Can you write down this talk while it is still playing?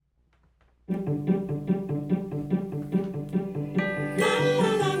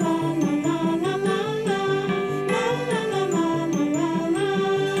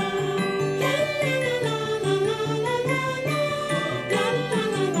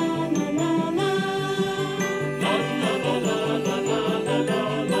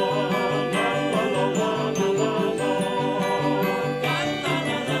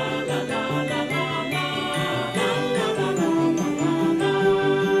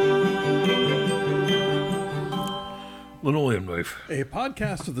Linoleum Knife. A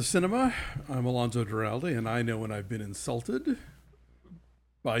podcast of the cinema. I'm Alonzo Duralde, and I know when I've been insulted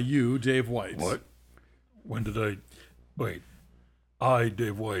by you, Dave White. What? When did I... Wait. I,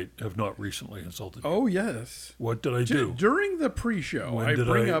 Dave White, have not recently insulted you. Oh, yes. What did I do? During the pre-show, When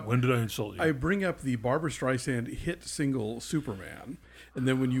did I insult you? I bring up the Barbra Streisand hit single, Superman. And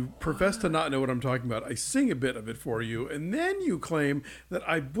then when you profess to not know what I'm talking about, I sing a bit of it for you, and then you claim that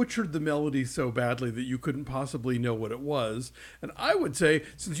I butchered the melody so badly that you couldn't possibly know what it was. And I would say,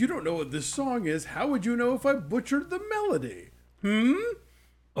 since you don't know what this song is, how would you know if I butchered the melody?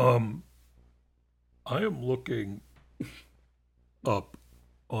 I am looking up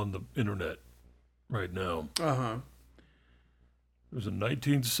on the internet right now. Uh-huh. There's a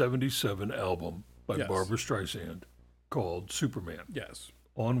 1977 album by Yes. Barbra Streisand called Superman. Yes.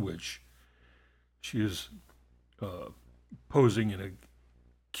 On which she is posing in a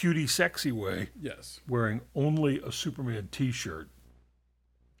cutie, sexy way, Yes. wearing only a Superman t-shirt.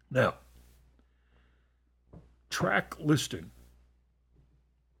 Now, track listing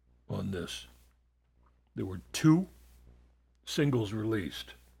on this. There were 2 singles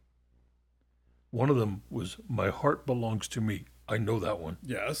released. One of them was My Heart Belongs to Me. I know that one.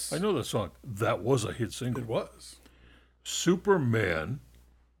 Yes. I know that song. That was a hit single. It was. Superman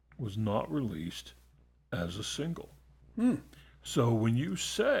was not released as a single. So when you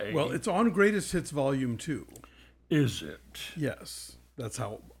say... Well, it's on Greatest Hits Volume 2. Is it? Yes. That's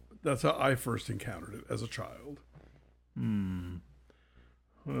how I first encountered it as a child. In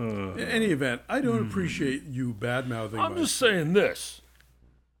any event, I don't appreciate you bad-mouthing I'm just saying this.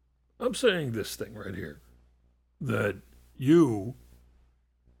 I'm saying this thing right here. That you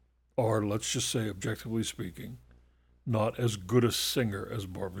are, let's just say objectively speaking, not as good a singer as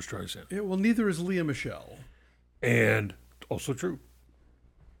Barbra Streisand. Yeah, well, neither is Leah Michele. And also true.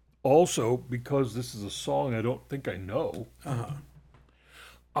 Also, because this is a song I don't think I know.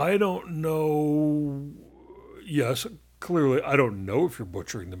 I don't know. Yes, clearly, I don't know if you're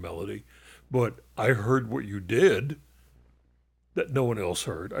butchering the melody, but I heard what you did that no one else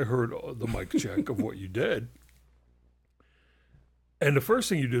heard. I heard the mic check of what you did. And the first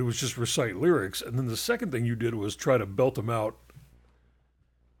thing you did was just recite lyrics, and then the second thing you did was try to belt them out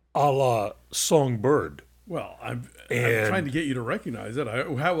a la Songbird. Well, I'm trying to get you to recognize it.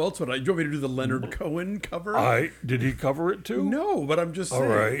 How else would I? Do you want me to do the Leonard Cohen cover? Did he cover it too? No, but I'm just saying. All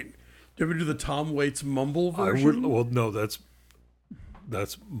right. Do you want me to do the Tom Waits mumble version? I would. Well, no, that's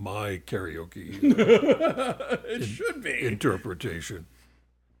my karaoke. It should be. Interpretation.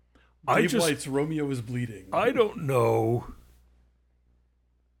 Dave White's Romeo is Bleeding. I don't know.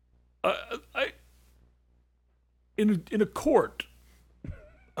 In a court,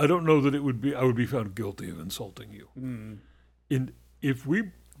 I don't know that I would be found guilty of insulting you. If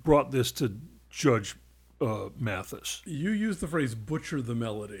we brought this to Judge Mathis. You use the phrase "butcher the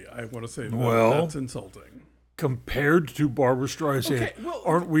melody." I want to say that's insulting. Compared to Barbra Streisand, Okay, well,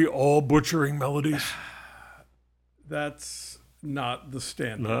 aren't we all butchering melodies? That's not the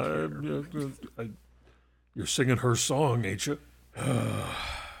standard. You're singing her song, ain't you?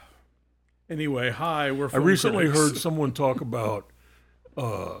 Anyway, hi. I recently heard someone talk about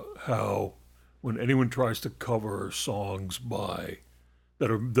how when anyone tries to cover songs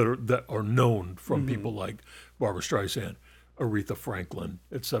that are known from people like Barbra Streisand, Aretha Franklin,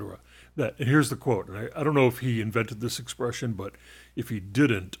 etc. And here's the quote. And I don't know if he invented this expression, but if he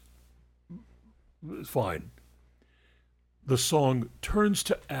didn't, fine. The song turns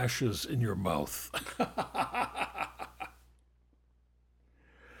to ashes in your mouth.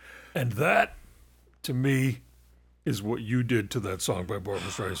 And that, to me, is what you did to that song by Barbra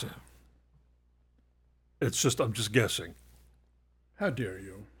Streisand. I'm just guessing. How dare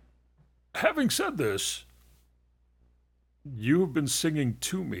you? Having said this, you have been singing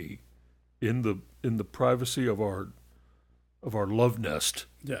to me in the privacy of our love nest.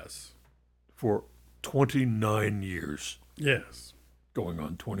 Yes. For 29 years. Yes. Going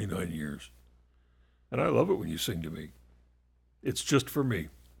on 29 years. And I love it when you sing to me. It's just for me.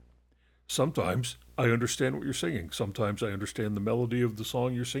 Sometimes I understand what you're singing. Sometimes I understand the melody of the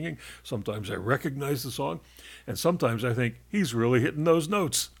song you're singing. Sometimes I recognize the song. And sometimes I think, he's really hitting those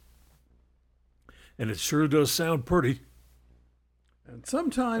notes. and it sure does sound pretty. And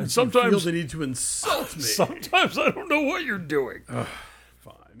sometimes you feel the need to insult me. Sometimes I don't know what you're doing.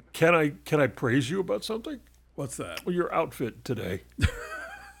 Fine. Can I praise you about something? What's that? Well, your outfit today.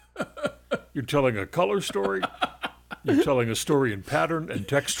 You're telling a color story. You're telling a story in pattern and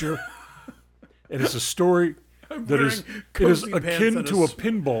texture. And it's a story that is akin to a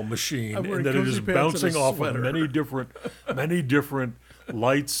pinball machine, and that it is bouncing off of many different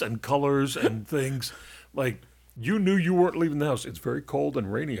lights and colors and things. Like, you knew you weren't leaving the house. It's very cold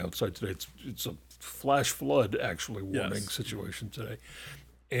and rainy outside today. It's a flash flood actually warning situation today,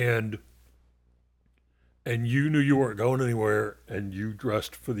 and you knew you weren't going anywhere, and you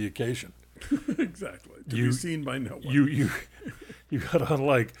dressed for the occasion. Exactly. To be seen by no one. You got on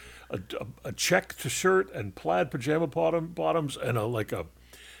like a checked shirt and plaid pajama bottoms and a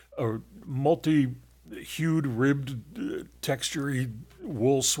multi-hued ribbed textury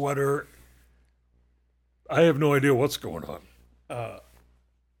wool sweater. I have no idea what's going on.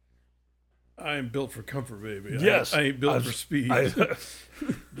 I am built for comfort, baby. Yes, I ain't built for speed.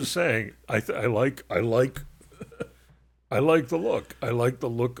 Just saying. I like the look. I like the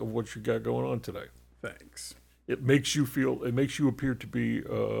look of what you got going on today. Thanks. It makes you appear to be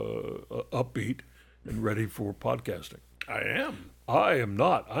upbeat and ready for podcasting. I am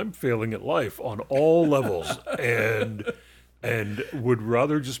not. I'm failing at life on all levels, and would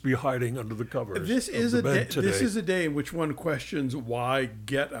rather just be hiding under the covers. This is a day in which one questions why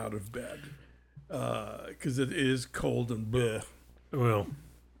get out of bed, because it is cold and bleh. Well,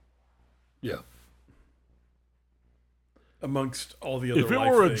 yeah. Amongst all the other, if it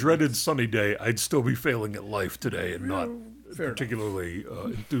were a dreaded sunny day, I'd still be failing at life today and not particularly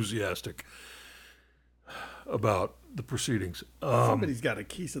enthusiastic about the proceedings. Somebody's got a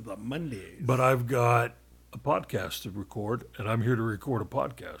case of the Mondays. But I've got a podcast to record, and I'm here to record a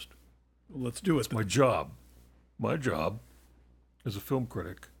podcast. Well, let's do it. It's my job. My job as a film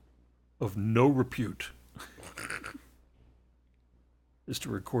critic of no repute is to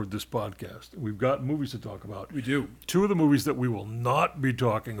record this podcast. We've got movies to talk about. We do. Two of the movies that we will not be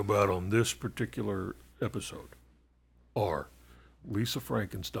talking about on this particular episode are Lisa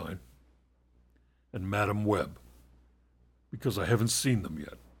Frankenstein and Madam Web, because I haven't seen them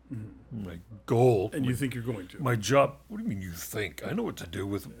yet. Mm-hmm. My goal... And you think you're going to? My job... What do you mean you think? I know what to do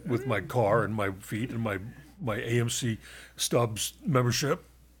with my car and my feet and my AMC Stubs membership.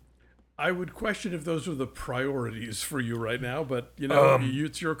 I would question if those are the priorities for you right now, but,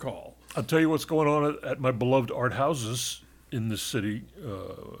 it's your call. I'll tell you what's going on at my beloved art houses in this city,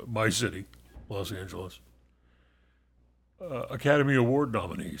 my city, Los Angeles. Academy Award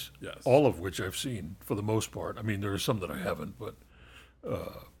nominees, yes, all of which I've seen for the most part. I mean, there are some that I haven't, but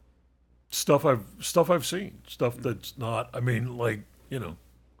stuff I've seen, stuff that's not. I mean,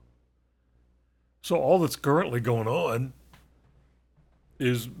 So all that's currently going on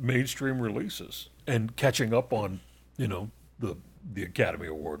is mainstream releases and catching up on, the Academy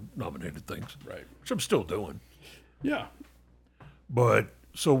Award nominated things, right? Which I'm still doing. Yeah, but.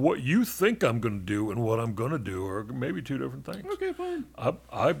 So what you think I'm going to do and what I'm going to do are maybe two different things. Okay, fine.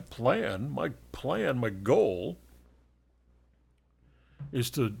 My goal is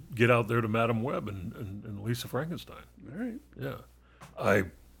to get out there to Madam Web and Lisa Frankenstein. All right. Yeah. I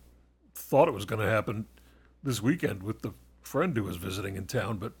thought it was going to happen this weekend with the friend who was visiting in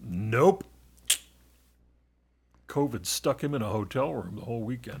town, but nope. COVID stuck him in a hotel room the whole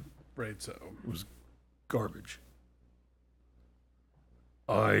weekend. Right, so. It was garbage.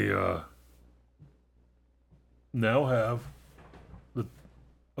 I now have the...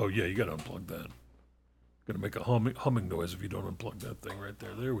 Oh, yeah, you got to unplug that. Going to make a humming noise if you don't unplug that thing right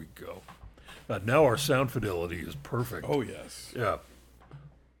there. There we go. Now our sound fidelity is perfect. Oh, yes. Yeah.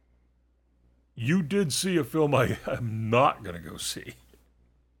 You did see a film I am not going to go see.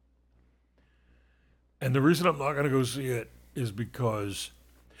 And the reason I'm not going to go see it is because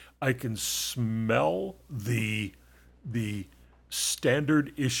I can smell the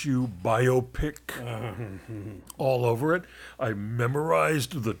standard issue biopic all over it. I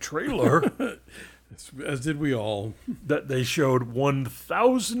memorized the trailer. As did we all. That they showed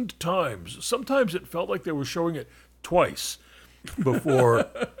 1,000 times. Sometimes it felt like they were showing it twice before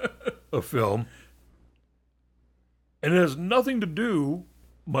a film. And it has nothing to do,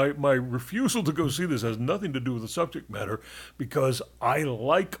 my refusal to go see this has nothing to do with the subject matter, because I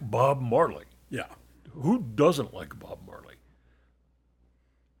like Bob Marley. Yeah. Who doesn't like Bob Marley?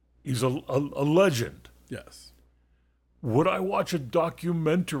 He's a legend. Yes. Would I watch a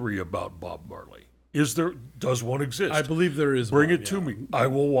documentary about Bob Marley? Does one exist? I believe there is. Bring it to me. I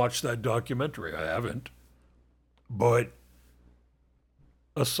will watch that documentary. I haven't. But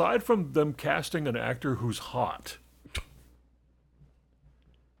aside from them casting an actor who's hot,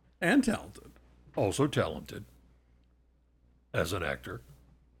 And talented. also talented as an actor,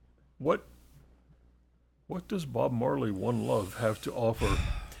 what does Bob Marley One Love have to offer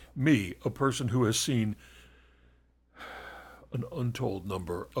me, a person who has seen an untold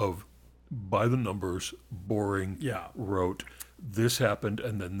number of by the numbers, boring, rote, this happened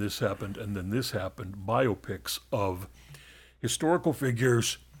and then this happened and then this happened, biopics of historical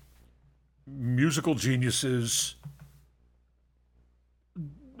figures, musical geniuses,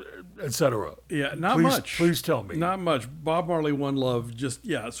 etc. Yeah, not Please- much. please tell me. Not much. Bob Marley, One Love, just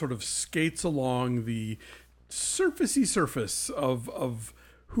sort of skates along the surfacey surface of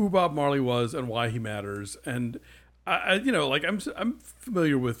who Bob Marley was and why he matters. And I'm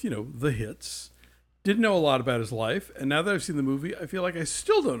familiar with the hits. Didn't know a lot about his life, and now that I've seen the movie, I feel like I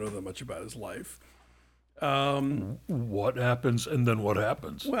still don't know that much about his life. What happens and then what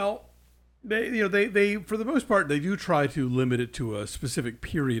happens? Well, they for the most part they do try to limit it to a specific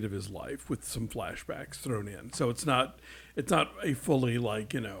period of his life with some flashbacks thrown in. So it's not a fully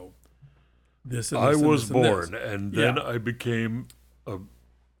this and I this and was this and born, this. and then Yeah. I became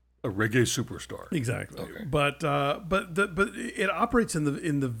a reggae superstar. Exactly. Okay. But it operates in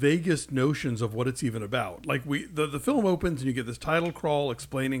the vaguest notions of what it's even about. Like the film opens and you get this title crawl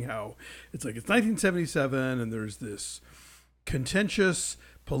explaining how it's 1977 and there's this contentious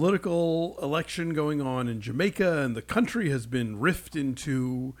political election going on in Jamaica and the country has been rift in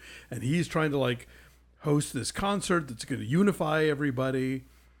two, and he's trying to host this concert that's going to unify everybody.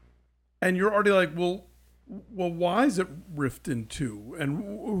 And you're already like, well, why is it rift in two? And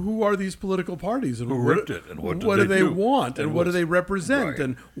who are these political parties? And Who ripped it? And what do they want? And what do they represent? Right.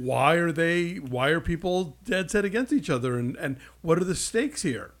 And why are people dead set against each other? And what are the stakes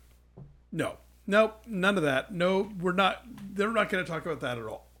here? No, none of that. No, we're not. They're not going to talk about that at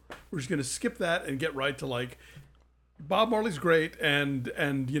all. We're just going to skip that and get right to Bob Marley's great and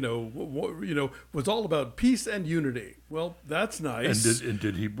was all about peace and unity. Well, that's nice. And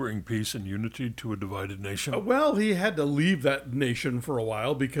did he bring peace and unity to a divided nation? Well, he had to leave that nation for a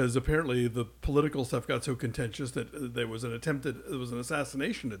while because apparently the political stuff got so contentious that there was an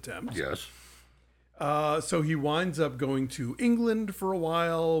assassination attempt. Yes. So he winds up going to England for a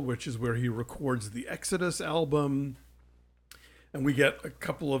while, which is where he records the Exodus album. And we get a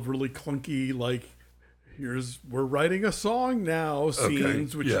couple of really clunky, we're writing a song now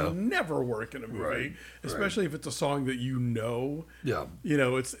scenes, which never work in a movie, Right, especially if it's a song that you know. Yeah.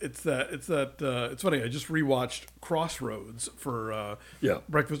 It's funny. I just rewatched Crossroads for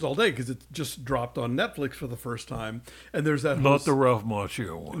Breakfast All Day because it just dropped on Netflix for the first time, and there's that Not the Ralph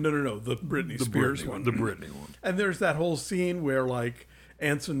Macchio one. no the Britney Spears one. The Britney one. And there's that whole scene where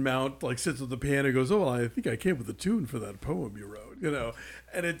Anson Mount sits at the piano and goes, "Oh, I think I came with a tune for that poem you wrote,"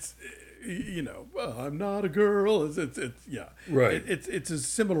 and it's. Well, I'm not a girl. It's Right. It's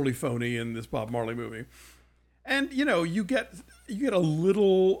similarly phony in this Bob Marley movie, and you get a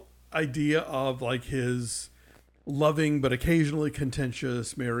little idea of his loving but occasionally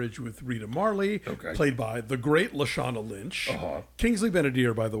contentious marriage with Rita Marley, played by the great Lashana Lynch. Uh-huh. Kingsley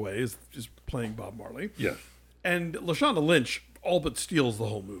Benadir, by the way, is playing Bob Marley. Yes. And Lashana Lynch all but steals the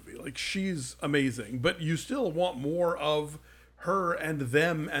whole movie. She's amazing, but you still want more of her and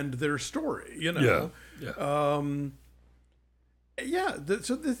them and their story, Yeah.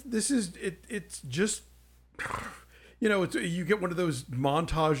 So this is it. It's just, you get one of those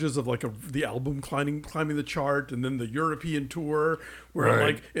montages of the album climbing the chart, and then the European tour where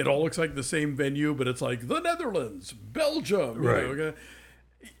Right. it all looks like the same venue, but it's the Netherlands, Belgium, Right.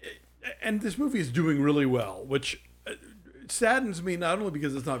 And this movie is doing really well, which saddens me not only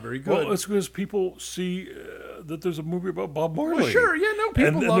because it's not very good. Well, it's because people see that there's a movie about Bob Marley. Well, sure, yeah, no, people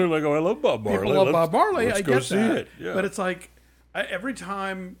and love. they're like, "Oh, I love Bob Marley. People love Bob Marley. Let's I go get see that. it." Yeah. But it's every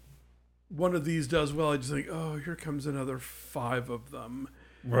time one of these does well, I just think, oh, here comes another 5 of them.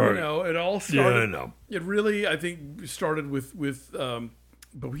 Right. It all started. Yeah, I know. It really, I think, started with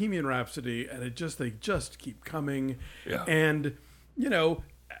Bohemian Rhapsody, and they just keep coming. Yeah. And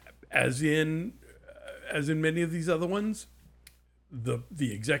as in many of these other ones, the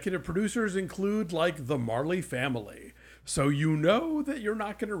executive producers include the Marley family. So that you're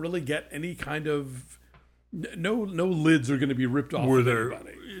not going to really get any kind of no lids are going to be ripped off of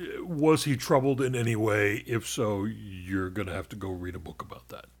anybody. Was he troubled in any way? If so, you're going to have to go read a book about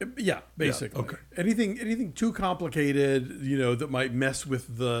that. Yeah, basically. Yeah, okay. Anything too complicated, that might mess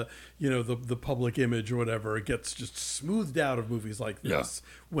with the public image or whatever, it gets just smoothed out of movies like this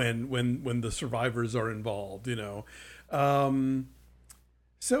when the survivors are involved,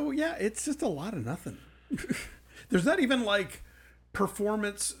 So yeah, it's just a lot of nothing. There's not even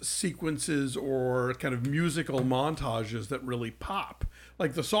performance sequences or kind of musical montages that really pop.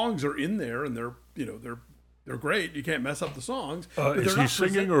 Like the songs are in there and they're great. You can't mess up the songs. But Is he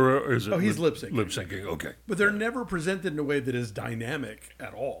singing or is it? Oh, he's lip syncing. Lip syncing. Okay. But they're never presented in a way that is dynamic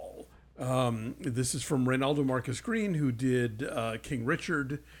at all. This is from Reynaldo Marcus Green, who did King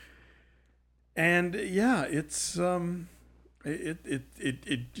Richard, and yeah, it's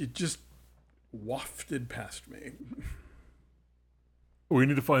it just wafted past me. We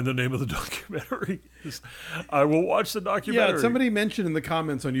need to find the name of the documentary. I will watch the documentary. Yeah, somebody mentioned in the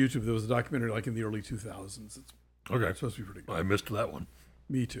comments on YouTube there was a documentary like in the early 2000s. It's okay. supposed to be pretty good. I missed that one.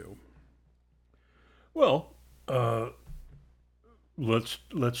 Me too. Well,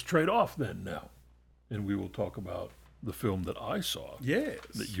 let's trade off then now, and we will talk about the film that I saw. Yes.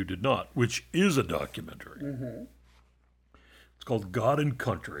 That you did not, which is a documentary. Mm-hmm. It's called God and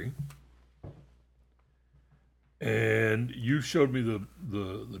Country. And you showed me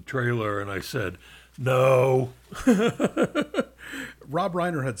the trailer, and I said, no. Rob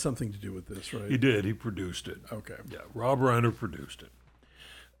Reiner had something to do with this, right? He did. He produced it. Okay. Yeah, Rob Reiner produced it.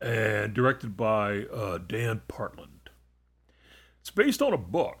 And directed by Dan Partland. It's based on a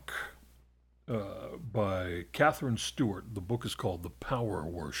book by Catherine Stewart. The book is called The Power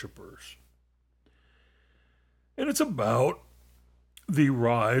Worshippers. And it's about the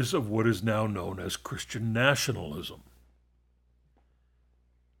rise of what is now known as Christian nationalism.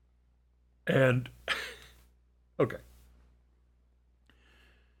 And, okay.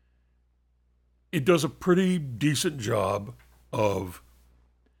 It does a pretty decent job of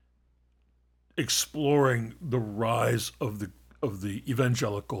exploring the rise of the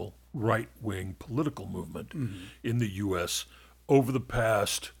evangelical right-wing political movement in the U.S. over the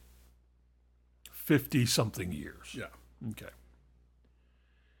past 50-something years. Yeah. Okay.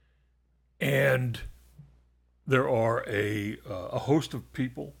 And there are a host of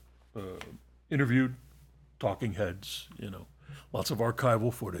people interviewed, talking heads, lots of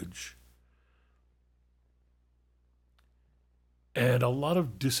archival footage, and a lot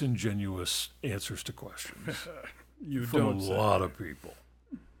of disingenuous answers to questions from a lot of people.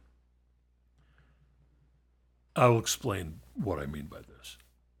 I will explain what I mean by this.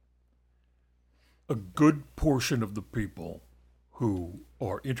 A good portion of the people who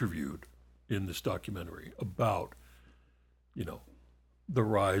are interviewed in this documentary about, the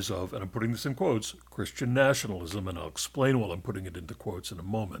rise of, and I'm putting this in quotes, Christian nationalism, and I'll explain while I'm putting it into quotes in a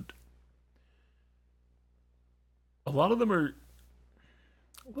moment. A lot of them are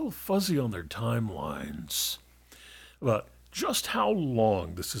a little fuzzy on their timelines about just how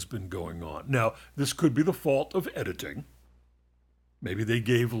long this has been going on. Now, this could be the fault of editing. Maybe they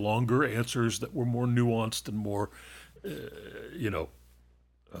gave longer answers that were more nuanced and more,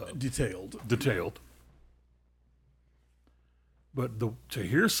 detailed. But to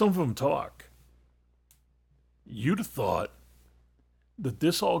hear some of them talk, you'd have thought that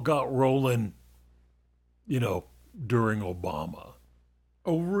this all got rolling, during Obama.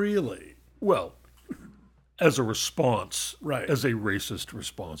 Oh, really? Well, as a response, right? As a racist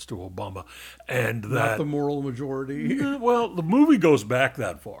response to Obama, and that not the moral majority. Well, the movie goes back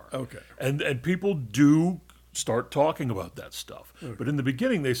that far. Okay, and people do start talking about that stuff. Okay. But in the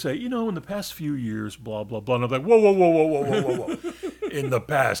beginning, they say, in the past few years, blah blah blah. And I'm like, whoa. In the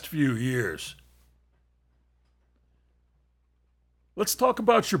past few years, let's talk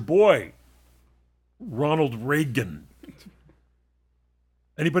about your boy, Ronald Reagan.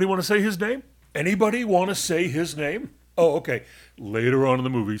 Anybody want to say his name? Anybody want to say his name? Oh, okay. Later on in the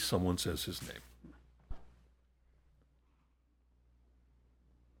movie, someone says his name.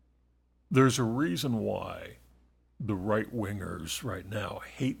 There's a reason why the right-wingers right now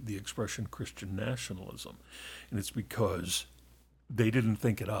hate the expression Christian nationalism, and it's because they didn't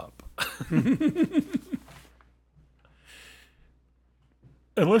think it up.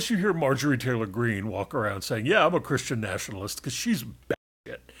 Unless you hear Marjorie Taylor Greene walk around saying, yeah, I'm a Christian nationalist, because she's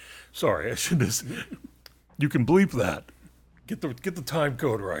batshit. Sorry, I shouldn't have. You can bleep that. Get the time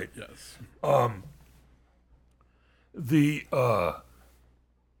code right. Yes. The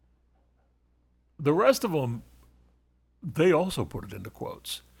rest of them, they also put it into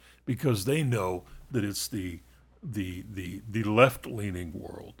quotes because they know that it's the left-leaning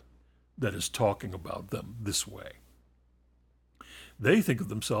world that is talking about them this way. They think of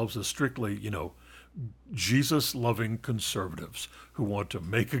themselves as strictly, Jesus-loving conservatives who want to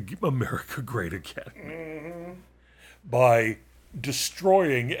make America great again by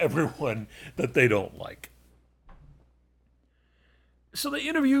destroying everyone that they don't like. So they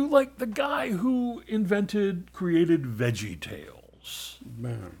interview, the guy who created Veggie Tales.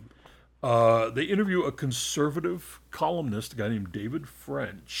 Man. They interview a conservative columnist, a guy named David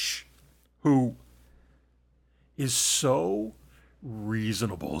French, who is so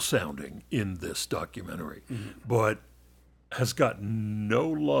reasonable sounding in this documentary, but has got no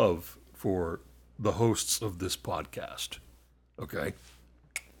love for the hosts of this podcast. Okay?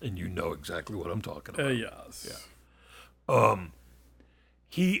 And you know exactly what I'm talking about. Yes. Yeah.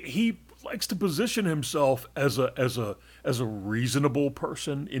 He likes to position himself as a reasonable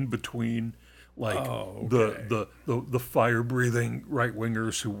person in between, like the fire breathing right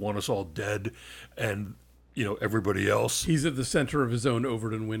wingers who want us all dead, and everybody else. He's at the center of his own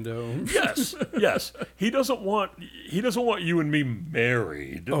Overton window. Yes. He doesn't want you and me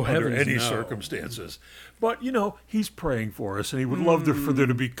married under any circumstances. But he's praying for us, and he would love for there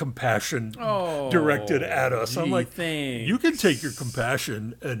to be compassion directed at us. I'm like, thanks. you can take your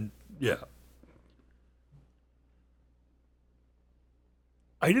compassion and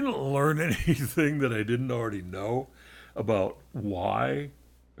I didn't learn anything that I didn't already know about why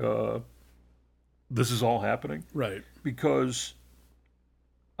this is all happening. Right. Because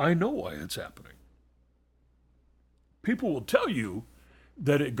I know why it's happening. People will tell you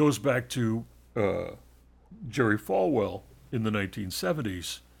that it goes back to Jerry Falwell in the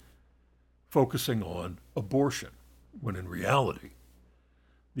 1970s focusing on abortion, when in reality,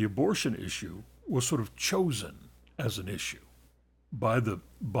 the abortion issue was sort of chosen as an issue by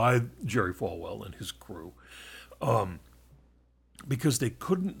Jerry Falwell and his crew, because they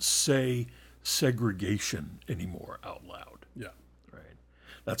couldn't say segregation anymore out loud. Yeah. Right.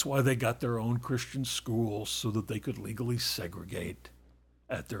 That's why they got their own Christian schools, so that they could legally segregate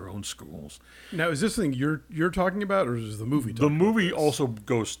at their own schools. Now, is this thing you're talking about, or is the movie talking The movie about this? also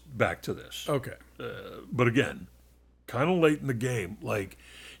goes back to this. Okay. But again, kind of late in the game. Like,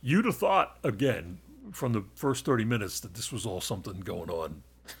 you'd have thought, again, from the first 30 minutes that this was all something going on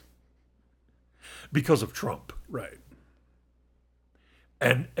because of Trump. Right.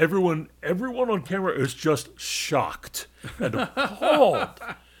 And everyone on camera is just shocked and appalled.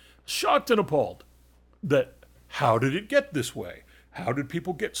 Shocked and appalled that how did it get this way? How did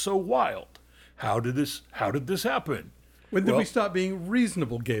people get so wild? How did this happen? When did we stop being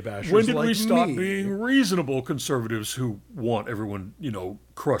reasonable gay bashers? When did like we stop me? being reasonable conservatives who want everyone,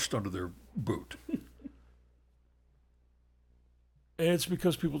 crushed under their boot? And it's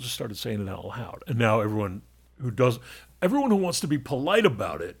because people just started saying it out loud. And now everyone who wants to be polite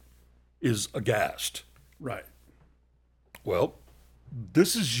about it is aghast. Right. Well,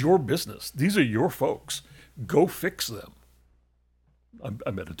 this is your business. These are your folks. Go fix them. I'm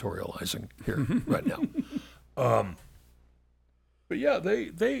editorializing here right now. But yeah,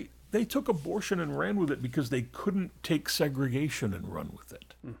 they took abortion and ran with it because they couldn't take segregation and run with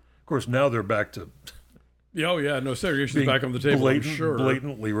it. Of course, now they're back to Oh yeah, no, segregation's back on the table. I'm sure.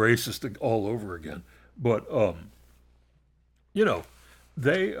 Blatantly racist all over again. But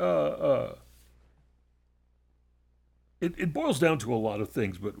they it boils down to a lot of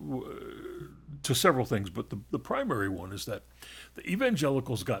things, but to several things. But the primary one is that the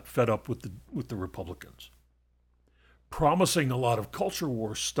evangelicals got fed up with the Republicans, promising a lot of culture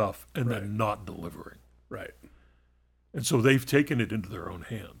war stuff and then not delivering. Right. And so they've taken it into their own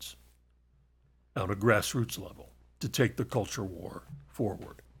hands on a grassroots level to take the culture war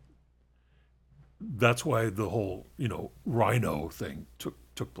forward. That's why the whole, rhino thing took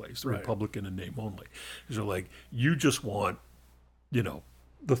place, the Republican in name only. Because they're like, you just want,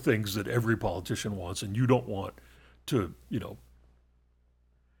 the things that every politician wants, and you don't want to,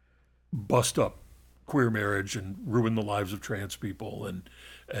 bust up queer marriage and ruin the lives of trans people and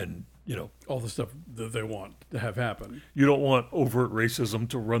all the stuff that they want to have happen. You don't want overt racism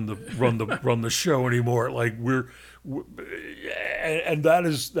to run the show anymore. Like and that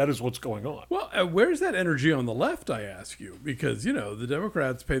is what's going on. Well, where's that energy on the left, I ask you? Because, the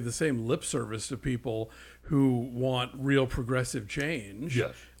Democrats pay the same lip service to people who want real progressive change.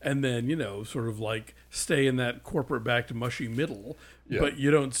 Yes. And then, sort of like stay in that corporate backed mushy middle. Yeah. But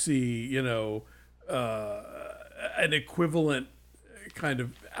you don't see, an equivalent kind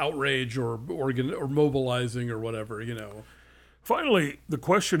of outrage or mobilizing or whatever, Finally, the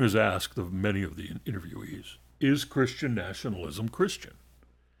question is asked of many of the interviewees: is Christian nationalism Christian?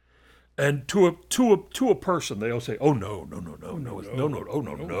 And to a person, they all say, "Oh no.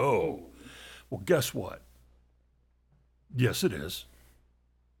 Well, guess what? Yes, it is.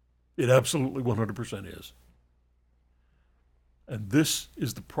 It absolutely 100% is. And this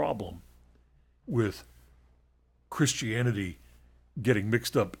is the problem with Christianity getting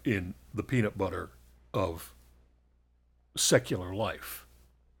mixed up in the peanut butter of secular life.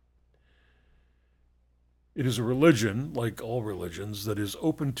 It is a religion, like all religions, that is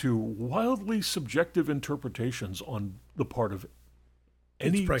open to wildly subjective interpretations on the part of Its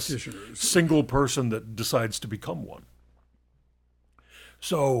any practitioners. single person that decides to become one.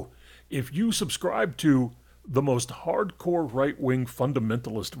 So, if you subscribe to the most hardcore right-wing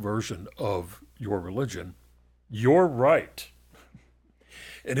fundamentalist version of your religion, you're right.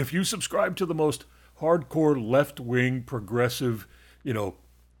 And if you subscribe to the most hardcore left-wing progressive,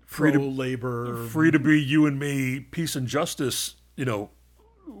 Pro-labor. free to be you and me, peace and justice,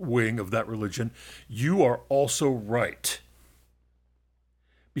 wing of that religion, you are also right.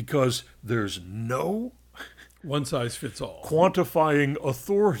 Because there's no One size fits all. quantifying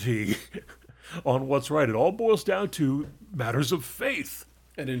authority on what's right. It all boils down to matters of faith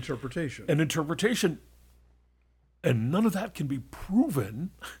And interpretation. and interpretation. And none of that can be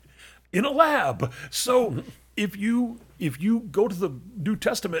proven in a lab. So if you go to the New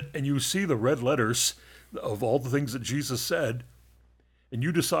Testament and you see the red letters of all the things that Jesus said, and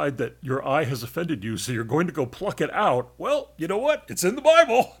you decide that your eye has offended you, so you're going to go pluck it out, well, you know what? It's in the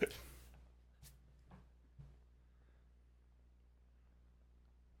Bible.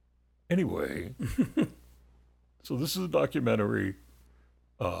 Anyway, so this is a documentary.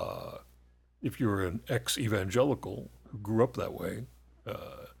 If you're an ex-evangelical who grew up that way,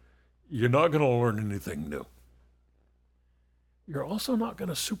 you're not going to learn anything new. You're also not going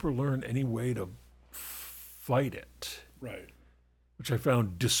to super learn any way to fight it, Right. which I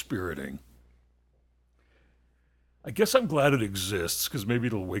found dispiriting. I guess I'm glad it exists because maybe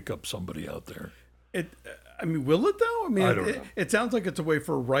it'll wake up somebody out there. Will it though? I don't know. It sounds like it's a way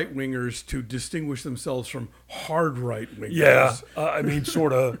for right wingers to distinguish themselves from hard right wingers. Yeah,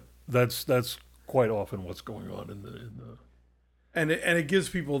 sort of. That's quite often what's going on in the. And it gives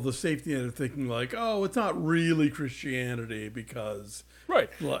people the safety net of thinking like, oh, it's not really Christianity because Right.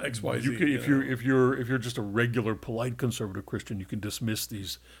 X, Y, Z. You can, if you're just a regular polite conservative Christian, you can dismiss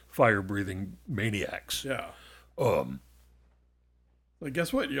these fire breathing maniacs. Yeah. Like,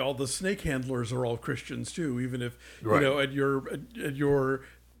 guess what? All the snake handlers are all Christians too, even if Right. at your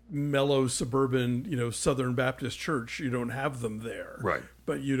mellow suburban Southern Baptist church you don't have them there. Right.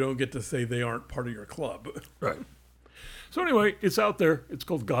 But you don't get to say they aren't part of your club. Right. So anyway, it's out there. It's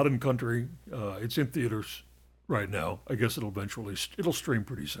called God and Country. It's in theaters right now. I guess it'll stream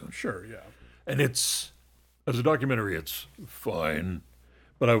pretty soon. Sure. Yeah. And as a documentary, it's fine.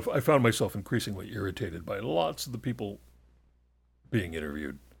 But I found myself increasingly irritated by lots of the people being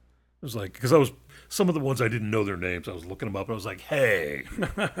interviewed. It was like, because some of the ones I didn't know their names, I was looking them up and I was like, hey,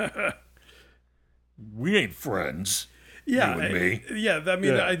 we ain't friends. Yeah, you and me. Yeah.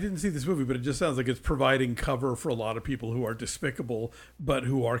 I didn't see this movie, but it just sounds like it's providing cover for a lot of people who are despicable, but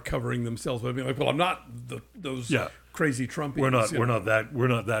who are covering themselves by being like, "Well, I'm not those crazy Trumpies." We're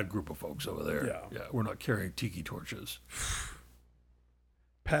not that group of folks over there. Yeah. We're not carrying tiki torches.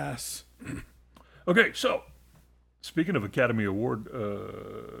 Pass. Okay, so speaking of Academy Award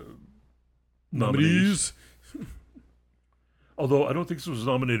nominees. Although I don't think this was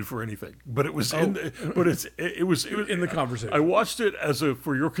nominated for anything, but it was it was in the conversation. I watched it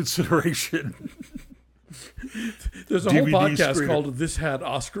for your consideration. There's a whole podcast called "This Had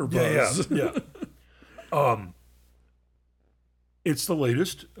Oscar Buzz." Yeah. It's the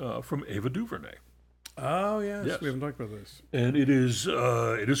latest from Ava DuVernay. Oh yes, we haven't talked about this, and it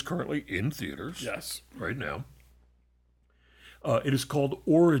is currently in theaters. Yes, right now. It is called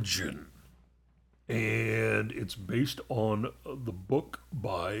Origin. And it's based on the book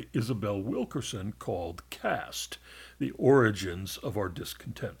by Isabel Wilkerson called Caste, The Origins of Our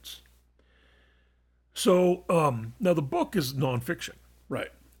Discontents. So now the book is nonfiction. Right.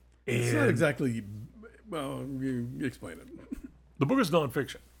 And it's not exactly, well, you explain it. The book is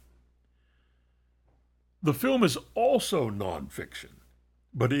nonfiction. The film is also nonfiction,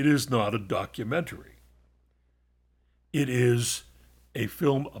 but it is not a documentary. It is a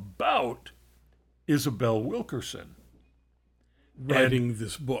film about Isabel Wilkerson writing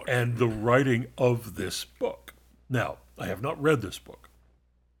this book and the writing of this book. Now, I have not read this book,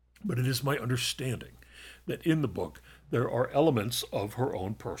 but it is my understanding that in the book there are elements of her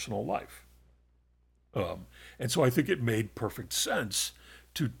own personal life. And so I think it made perfect sense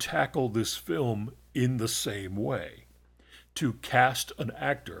to tackle this film in the same way, to cast an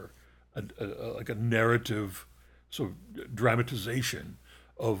actor, like a narrative sort of dramatization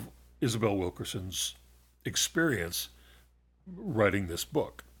of Isabel Wilkerson's experience writing this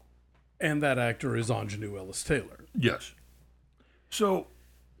book. And that actor is Anjanou Ellis-Taylor. Yes. So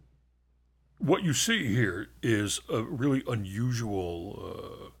what you see here is a really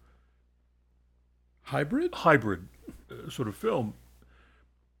unusual hybrid sort of film.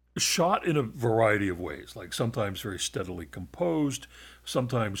 shot in a variety of ways, like sometimes very steadily composed,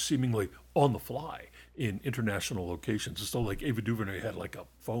 sometimes seemingly on the fly in international locations. It's though like Ava DuVernay had like a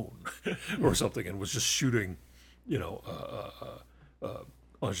phone or something and was just shooting, you know,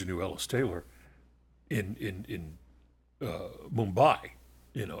 Ingenue Ellis Taylor in Mumbai,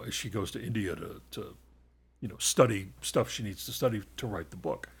 you know, as she goes to India to you know, study stuff she needs to study to write the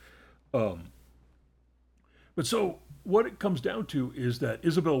book. But so what it comes down to is that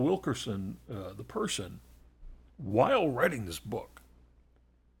Isabel Wilkerson, the person, while writing this book,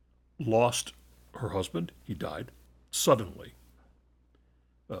 lost her husband. He died suddenly,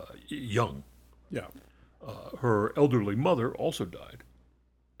 young. Yeah. Her elderly mother also died,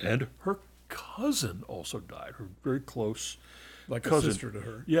 and her cousin also died. Her very close Like cousin, a sister to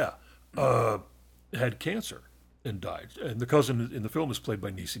her. yeah, had cancer and died. And the cousin in the film is played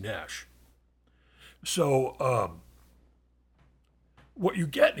by Niecy Nash. So what you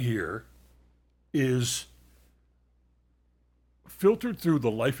get here is filtered through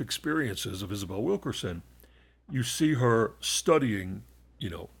the life experiences of Isabel Wilkerson. You see her studying, you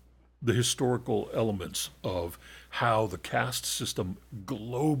know, the historical elements of how the caste system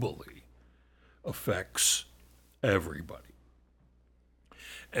globally affects everybody.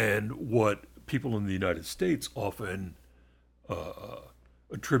 And what people in the United States often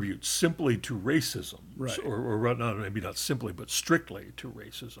attribute simply to racism, Right. or not, maybe not simply, but strictly to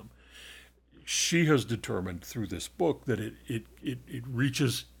racism. She has determined through this book that it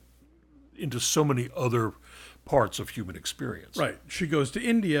reaches into so many other parts of human experience. Right. She goes to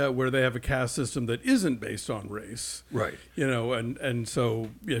India where they have a caste system that isn't based on race. Right. You know, and so,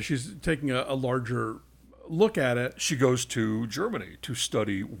 yeah, she's taking a larger look at it. She goes to Germany to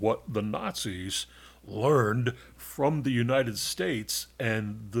study what the Nazis learned from the United States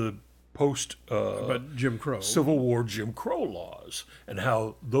and the post About Jim Crow. Civil War Jim Crow laws, and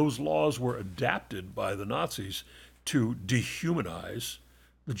how those laws were adapted by the Nazis to dehumanize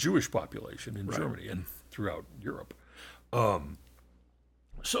the Jewish population in Germany and throughout Europe.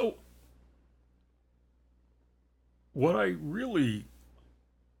 So what I really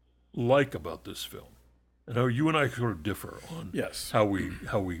like about this film, and how you and I sort of differ on Yes. how we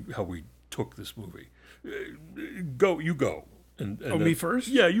took this movie. You go. And me first?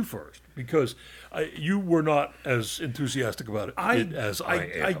 Yeah, you first, because you were not as enthusiastic about it as I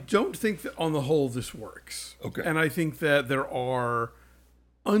am. I don't think that on the whole this works. Okay. And I think that there are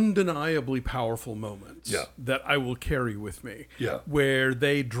undeniably powerful moments that I will carry with me. Yeah. Where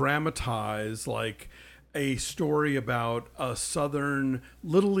they dramatize like a story about a Southern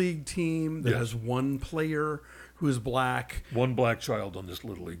Little League team that has one player who is black. One black child on this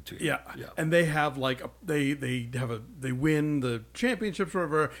Little League team. Yeah. And they have like they win the championships or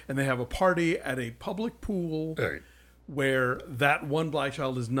whatever, and they have a party at a public pool Right. where that one black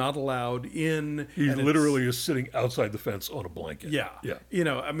child is not allowed in. He and literally is sitting outside the fence on a blanket. yeah. Yeah. You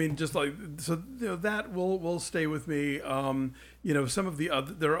know, I mean, just like, so, you know, that will stay with me. You know, some of the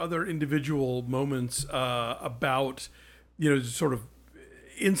other, there are other individual moments about, you know, sort of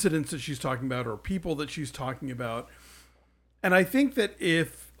incidents that she's talking about or people that she's talking about. And I think that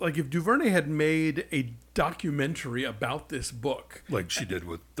if DuVernay had made a documentary about this book, Like she did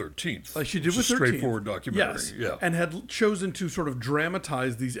with 13th. like she did with 13th, straightforward documentary. yes, Yeah. and had chosen to sort of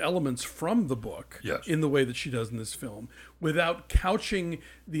dramatize these elements from the book Yes. in the way that she does in this film, without couching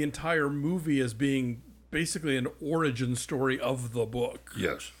the entire movie as being basically an origin story of the book.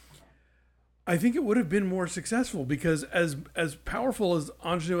 Yes. I think it would have been more successful, because as powerful as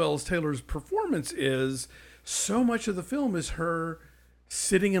Ingenue Ellis Taylor's performance is, so much of the film is her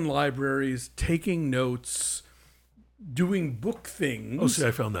sitting in libraries, taking notes, doing book things. Oh, see,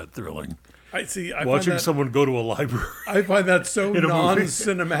 I found that thrilling. I Watching someone go to a library. I find that so In a movie.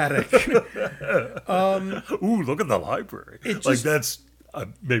 non-cinematic. Ooh, look at the library. It Like just- that's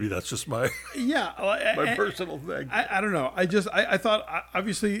maybe that's just my Yeah, my personal thing. I don't know. I thought,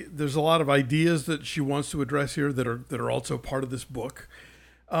 obviously there's a lot of ideas that she wants to address here that are also part of this book.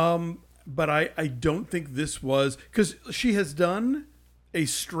 But I don't think this was, because she has done a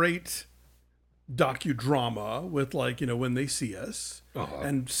straight docudrama with, like, you know, When They See Us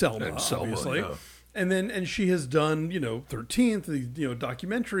and Selma, obviously. yeah. And she has done, you know, 13th, the, you know,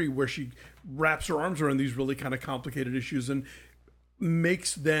 documentary where she wraps her arms around these really kind of complicated issues and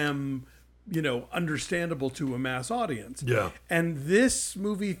makes them, you know, understandable to a mass audience. Yeah. And this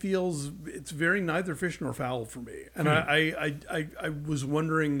movie feels, it's very neither fish nor fowl for me. And I was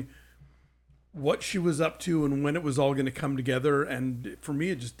wondering what she was up to and when it was all going to come together. And for me,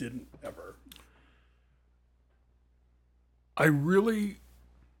 it just didn't ever.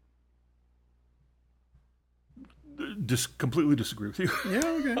 completely disagree with you.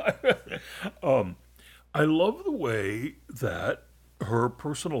 Yeah, okay. I love the way that her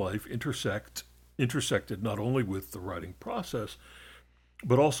personal life intersected not only with the writing process,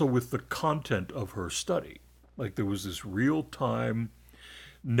 but also with the content of her study. Like there was this real time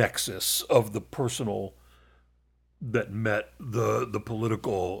nexus of the personal that met the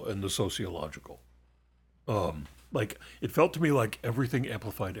political and the sociological. Like it felt to me like everything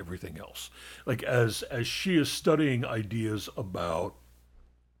amplified everything else. Like as she is studying ideas about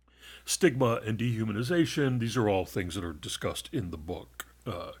stigma and dehumanization, these are all things that are discussed in the book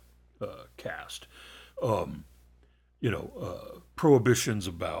cast. Prohibitions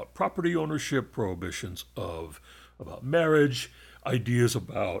about property ownership, prohibitions about marriage, ideas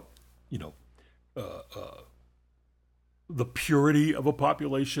about the purity of a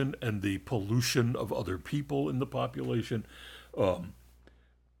population and the pollution of other people in the population,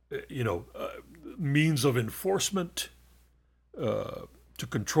 means of enforcement to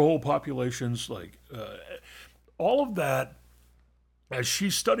control populations, like all of that. As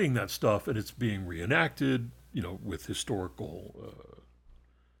she's studying that stuff and it's being reenacted, with historical,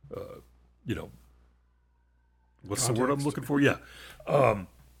 what's the word I'm looking for? Yeah.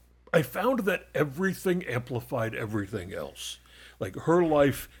 I found that everything amplified everything else. Like her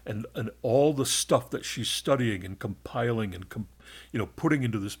life and all the stuff that she's studying and compiling and putting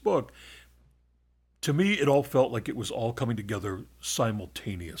into this book, to me, it all felt like it was all coming together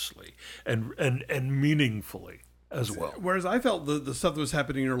simultaneously and meaningfully as well. Whereas I felt the stuff that was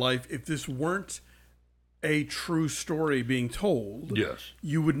happening in her life, if this weren't a true story being told, yes,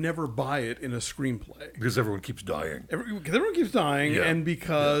 you would never buy it in a screenplay. Because everyone keeps dying. Everyone keeps dying, yeah. And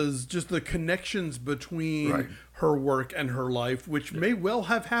because just the connections between her work and her life, which may well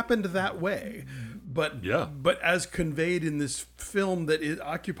have happened that way, but as conveyed in this film, that it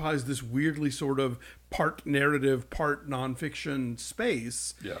occupies this weirdly sort of part narrative, part nonfiction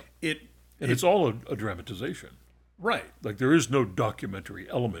space. Yeah, it's all a dramatization, right? Like there is no documentary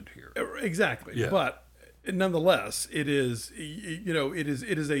element here. Exactly, yeah. But nonetheless, it is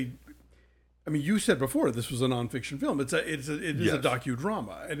a. I mean, you said before this was a nonfiction film. It is a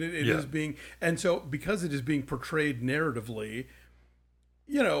docudrama, and it is being, and so because it is being portrayed narratively,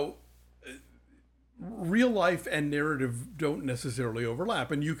 real life and narrative don't necessarily overlap,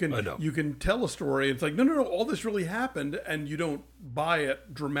 and you can tell a story. It's like no, all this really happened, and you don't buy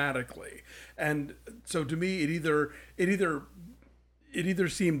it dramatically. And so to me, it either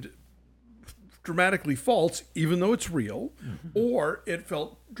seemed dramatically false, even though it's real, or it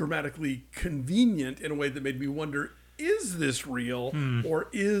felt dramatically convenient in a way that made me wonder, is this real, or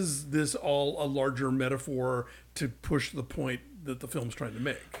is this all a larger metaphor to push the point that the film's trying to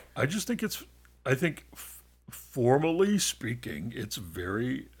make? I just think formally speaking, it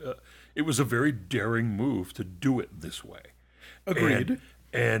was a very daring move to do it this way. Agreed.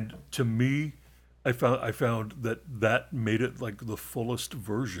 And to me, I found that made it like the fullest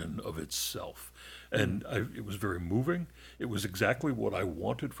version of itself, and it was very moving. It was exactly what I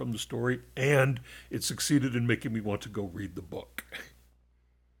wanted from the story, and it succeeded in making me want to go read the book.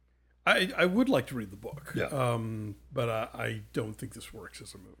 I would like to read the book, yeah, but I don't think this works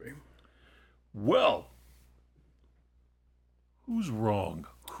as a movie. Well, who's wrong?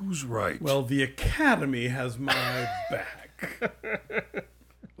 Who's right? Well, the Academy has my back.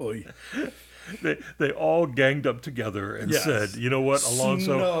 Oy. They all ganged up together and said, you know what,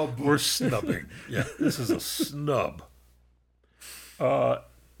 Alonso, we're snubbing. Yeah, this is a snub.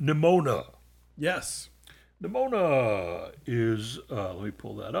 Nimona. Yes. Nimona is, let me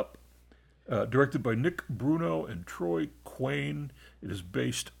pull that up, directed by Nick Bruno and Troy Quayne. It is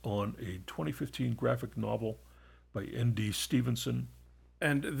based on a 2015 graphic novel by N.D. Stevenson.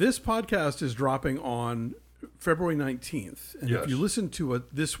 And this podcast is dropping on February 19th. And if you listen to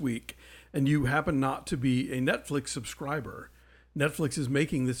it this week and you happen not to be a Netflix subscriber, Netflix is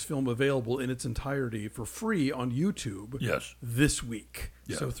making this film available in its entirety for free on YouTube this week.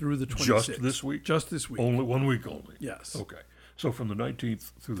 Yeah. So through the 26th. Just this week? Just this week. Only 1 week only? Yes. Okay. So from the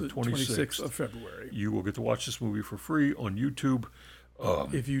 19th through the 26th of February, you will get to watch this movie for free on YouTube.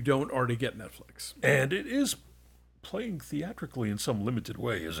 If you don't already get Netflix. And it is playing theatrically in some limited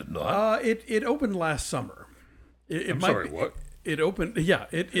way, is it not? It opened last summer. What? It opened. Yeah,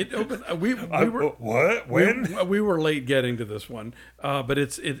 it opened. We were what? When? We were late getting to this one, but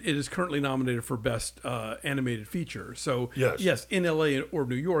it is currently nominated for best animated feature. So yes, in LA or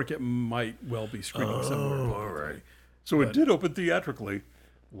New York, it might well be screening somewhere. All right. So it did open theatrically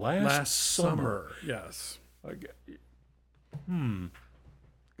last summer. Yes.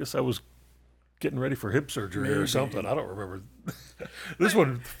 Guess I was getting ready for hip surgery or Maybe. something. I don't remember. This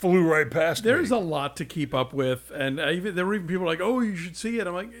one flew right past There's me. a lot to keep up with, and there were even people like, "Oh, you should see it."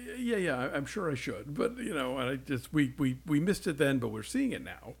 I'm like, "Yeah, I'm sure I should," but and I just we missed it then, but we're seeing it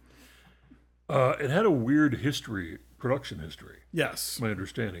now. It had a weird production history. Yes, My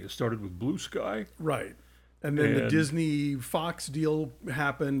understanding. It started with Blue Sky. right, and then the And- Disney Fox deal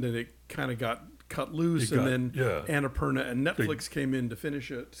happened, and it kind of got cut loose, and then Annapurna and Netflix came in to finish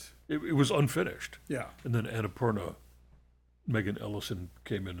it. It was unfinished. Yeah, And then Annapurna, Megan Ellison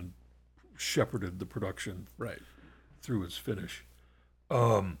came in and shepherded the production right. through its finish. You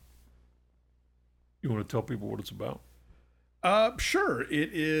want to tell people what it's about? Sure. It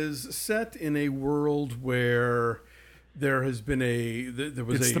is set in a world where there has been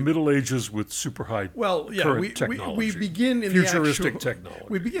It's the Middle Ages with super high current technology. we begin in futuristic the actual, technology.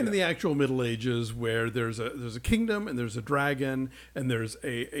 We begin in the actual Middle Ages where there's a kingdom and there's a dragon and there's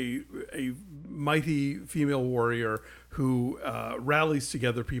a mighty female warrior who rallies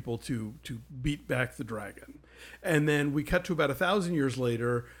together people to beat back the dragon. And then we cut to about 1,000 years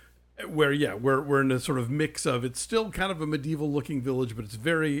later, where we're in a sort of mix of, it's still kind of a medieval looking village, but it's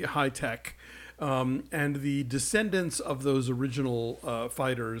very high tech. And the descendants of those original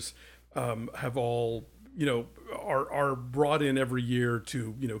fighters have all, are brought in every year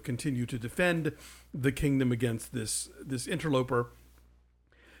to, continue to defend the kingdom against this interloper.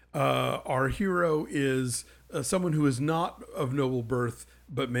 Our hero is someone who is not of noble birth,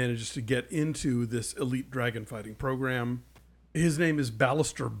 but manages to get into this elite dragon fighting program. His name is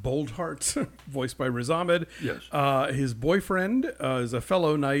Ballister Boldheart, voiced by Riz Ahmed. Yes. His boyfriend is a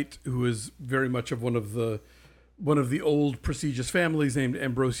fellow knight who is very much of one of the old prestigious families named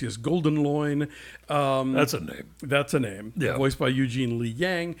Ambrosius Goldenloin. That's a name. That's a name. Yeah. Voiced by Eugene Lee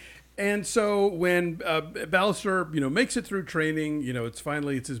Yang. And so when Ballister, makes it through training,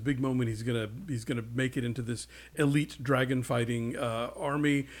 it's his big moment. He's gonna make it into this elite dragon fighting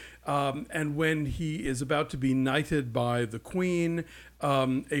army. And when he is about to be knighted by the queen,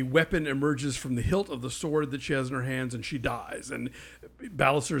 a weapon emerges from the hilt of the sword that she has in her hands, and she dies. And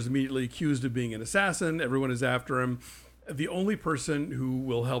Ballister is immediately accused of being an assassin. Everyone is after him. The only person who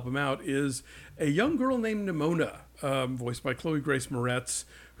will help him out is a young girl named Nimona, voiced by Chloe Grace Moretz,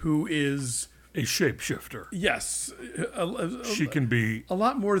 who is A shapeshifter. yes, She can be. a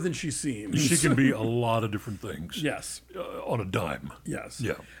lot more than she seems. She can be a lot of different things. Yes. On a dime. Yes.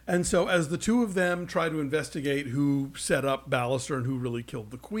 Yeah. And so as the two of them try to investigate who set up Ballister and who really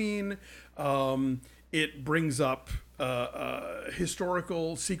killed the queen, it brings up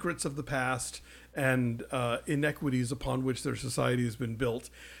historical secrets of the past and inequities upon which their society has been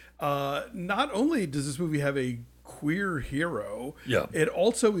built. Not only does this movie have a queer hero, it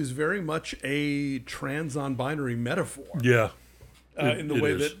also is very much a trans non-binary metaphor. Yeah. In the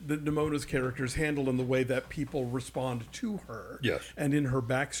way that Nimona's character is handled and the way that people respond to her. Yes. And in her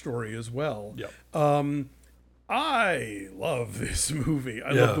backstory as well. Yeah. I love this movie.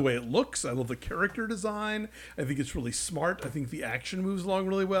 I love the way it looks. I love the character design. I think it's really smart. I think the action moves along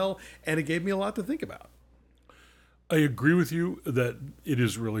really well. And it gave me a lot to think about. I agree with you that it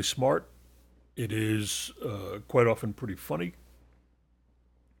is really smart. It is quite often pretty funny.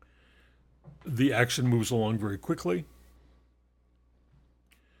 The action moves along very quickly.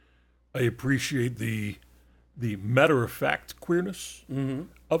 I appreciate the matter-of-fact queerness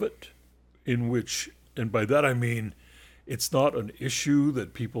of it, in which, and by that I mean, it's not an issue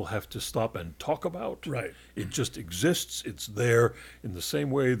that people have to stop and talk about. Right. It just exists. It's there in the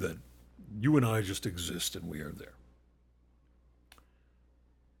same way that you and I just exist, and we are there.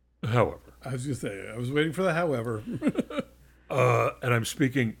 However, I was going to say, I was waiting for the however. and I'm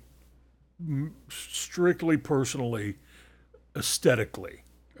speaking strictly personally, aesthetically.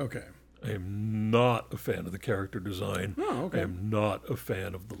 Okay. I am not a fan of the character design. Oh, okay. I am not a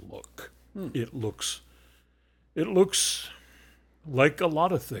fan of the look. It looks like a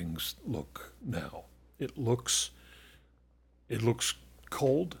lot of things look now. It looks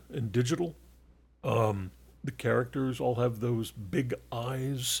cold and digital. The characters all have those big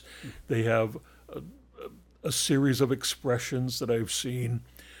eyes. They have a series of expressions that I've seen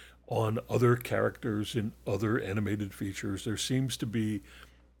on other characters in other animated features. There seems to be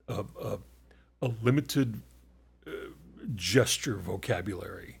a limited gesture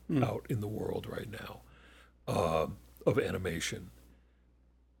vocabulary out in the world right now of animation.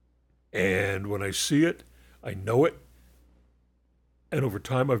 And when I see it, I know it. And over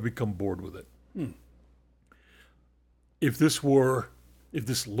time, I've become bored with it. If this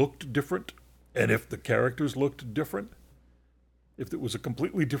looked different, and if the characters looked different, if it was a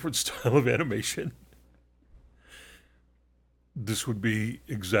completely different style of animation, this would be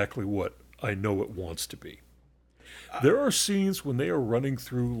exactly what I know it wants to be. There are scenes when they are running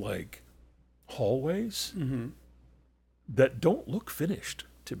through like hallways that don't look finished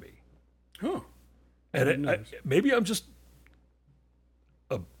to me. Huh. And maybe I'm just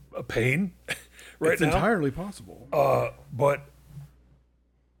a pain right It's now. entirely possible. But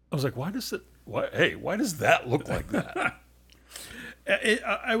I was like, why does that look like that?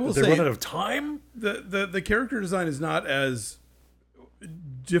 I will Did say, they run out of time? the character design is not as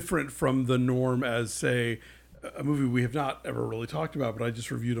different from the norm as, say, a movie we have not ever really talked about, but I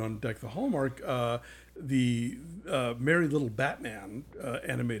just reviewed on Deck the Hallmark, the Merry Little Batman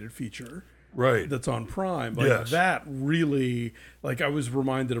animated feature. Right. That's on Prime. Yes. That really, I was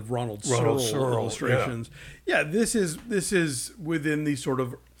reminded of Ronald Searle illustrations. Yeah, this is within the sort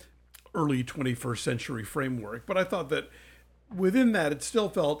of early 21st century framework. But I thought that within that, it still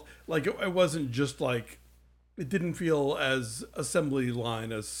felt like it wasn't just like, it didn't feel as assembly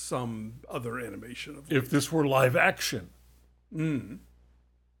line as some other animation of If this were live action,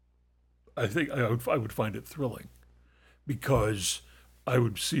 I think I would find it thrilling, because I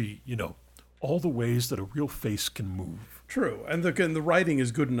would see, all the ways that a real face can move. True, and the writing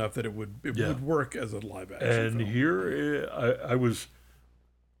is good enough that it would work as a live action. And film. here I was,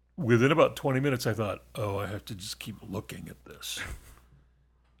 within about 20 minutes, I thought, oh, I have to just keep looking at this.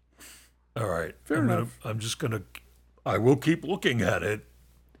 All right, Fair enough. I will keep looking at it,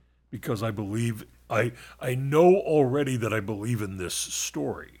 because I believe, I know already that I believe in this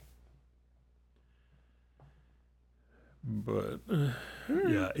story. But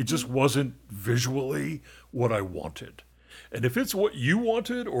yeah, it just wasn't visually what I wanted. And if it's what you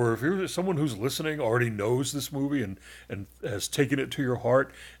wanted, or if you're someone who's listening already knows this movie and has taken it to your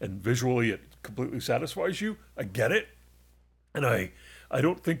heart, and visually it completely satisfies you, I get it. And I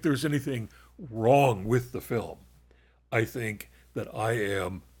don't think there's anything wrong with the film. I think that I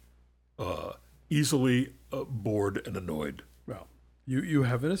am easily bored and annoyed. Well, you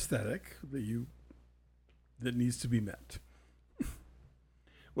have an aesthetic that needs to be met.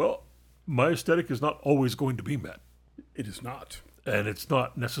 Well, my aesthetic is not always going to be met. It is not. And it's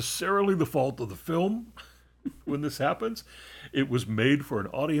not necessarily the fault of the film when this happens. It was made for an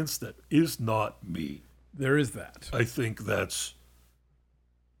audience that is not me. There is that. I think that's,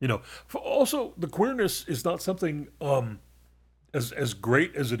 also the queerness is not something as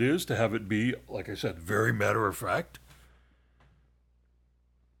great as it is to have it be, like I said, very matter of fact.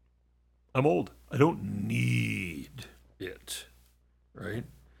 I'm old. I don't need it, right?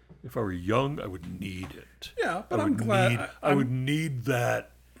 If I were young, I would need it. Yeah, but I'm glad. I would need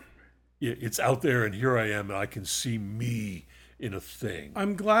that. It's out there, and here I am, and I can see me in a thing.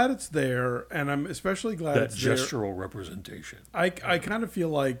 I'm glad it's there, and I'm especially glad that it's gestural representation. I kind of feel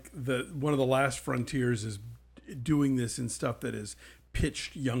like one of the last frontiers is doing this in stuff that is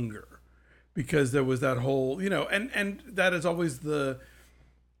pitched younger, because there was that whole, and that is always the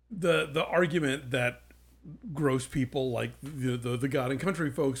argument that gross people like the God and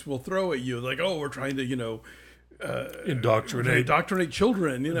Country folks will throw at you, like, oh, we're trying to indoctrinate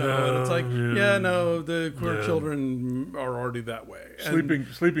children, and it's like, the queer children are already that way.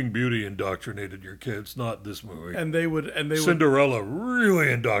 Sleeping Beauty indoctrinated your kids, not this movie. And they would Cinderella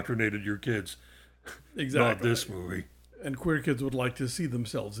really indoctrinated your kids, exactly, not this movie. And queer kids would like to see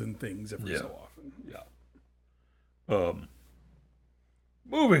themselves in things every so often. Yeah.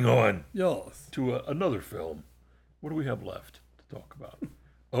 Moving on to another film. What do we have left to talk about?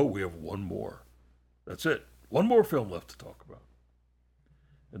 Oh, we have one more. That's it. One more film left to talk about.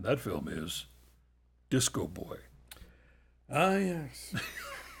 And that film is Disco Boy. Ah, yes.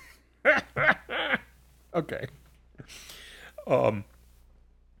 Okay.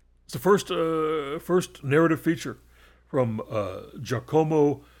 It's the first narrative feature from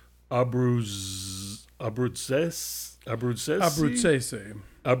Giacomo Abruzzese,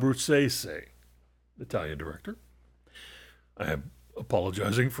 Italian director. I am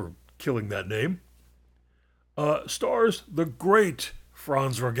apologizing for killing that name. Stars the great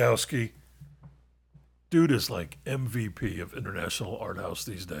Franz Rogowski. Dude is like MVP of international art house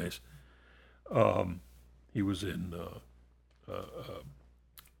these days. He was in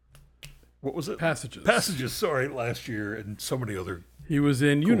what was it? Passages, sorry, last year, and so many other. He was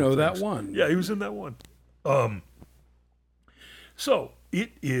in, cool that things. one. Yeah, he was in that one. So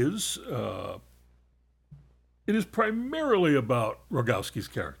it is primarily about Rogowski's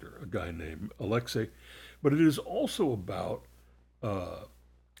character, a guy named Alexei, but it is also about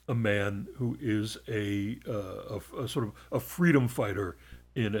a man who is a sort of a freedom fighter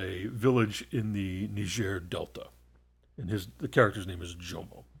in a village in the Niger Delta, and the character's name is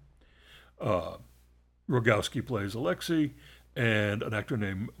Jomo. Rogowski plays Alexei, and an actor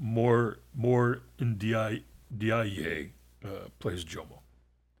named More Ndiaye plays Jomo.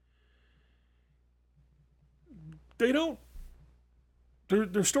 They don't.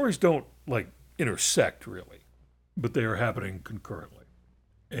 Their stories don't like intersect really, but they are happening concurrently.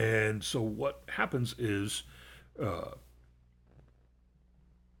 And so what happens is,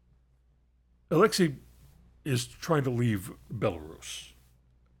 Alexei is trying to leave Belarus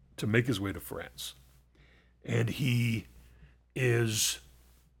to make his way to France. And he is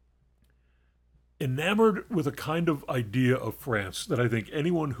enamored with a kind of idea of France that I think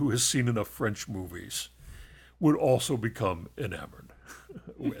anyone who has seen enough French movies would also become enamored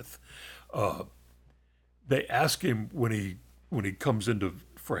with. They ask him when he comes into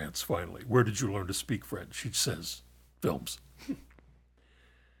France finally, where did you learn to speak French? He says, films.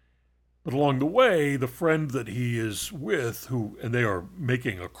 But along the way, the friend that he is with, and they are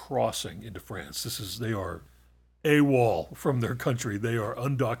making a crossing into France. They are AWOL from their country. They are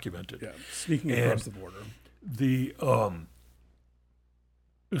undocumented. Yeah, sneaking across the border.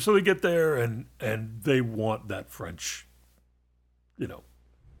 So they get there and they want that French,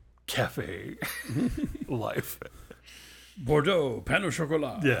 cafe life. Bordeaux, pain au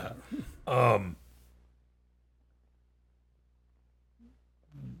chocolat. Yeah.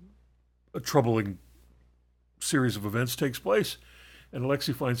 A troubling series of events takes place, and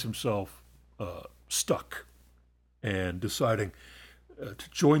Alexei finds himself stuck and deciding to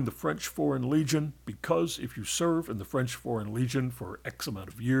join the French Foreign Legion, because if you serve in the French Foreign Legion for X amount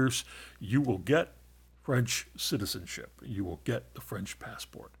of years, you will get French citizenship. You will get the French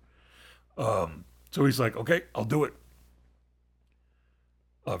passport. So he's like, okay, I'll do it.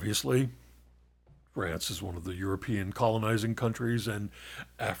 Obviously, France is one of the European colonizing countries, and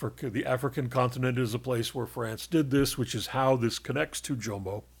the African continent is a place where France did this, which is how this connects to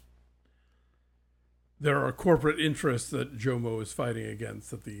Jomo. There are corporate interests that Jomo is fighting against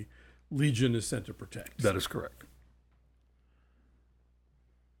that the Legion is sent to protect. That is correct.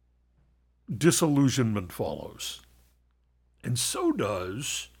 Disillusionment follows. And so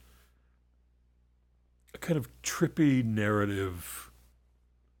does a kind of trippy narrative,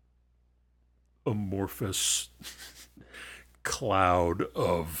 amorphous cloud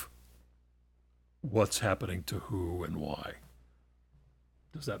of what's happening to who and why.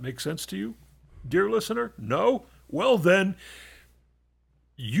 Does that make sense to you, dear listener? No? Well then,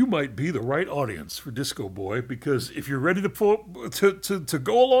 you might be the right audience for Disco Boy, because if you're ready to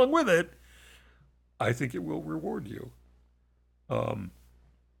go along with it, I think it will reward you.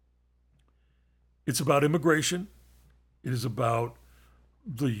 It's about immigration. It is about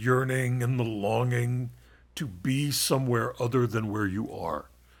the yearning and the longing to be somewhere other than where you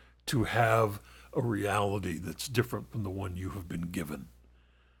are, to have a reality that's different from the one you have been given.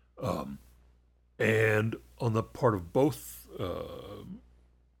 And on the part of both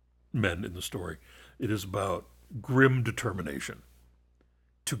men in the story, it is about grim determination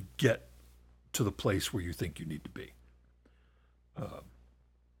to get to the place where you think you need to be.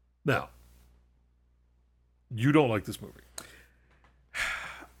 Now, you don't like this movie.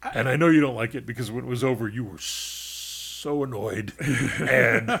 And I know you don't like it because when it was over, you were so annoyed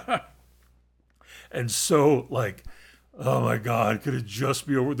and so like, oh my God, could it just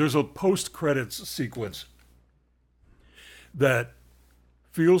be over? There's a post-credits sequence that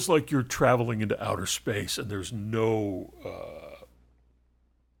feels like you're traveling into outer space and there's no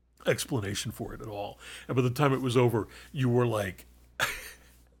explanation for it at all. And by the time it was over, you were like,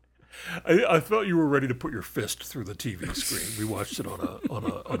 I felt you were ready to put your fist through the TV screen. We watched it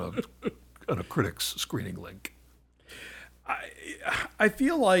on a critics screening link. I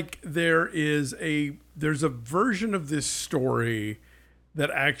feel like there's a version of this story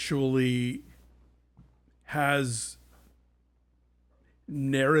that actually has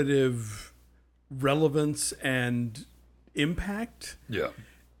narrative relevance and impact. Yeah.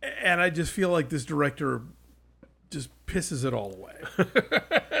 And I just feel like this director just pisses it all away.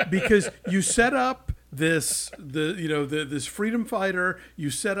 Because you set up this freedom fighter, you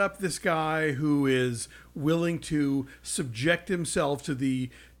set up this guy who is willing to subject himself to the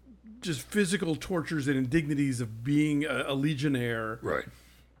just physical tortures and indignities of being a legionnaire. Right.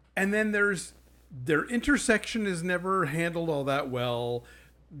 And then their intersection is never handled all that well.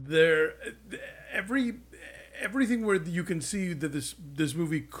 Everything where you can see that this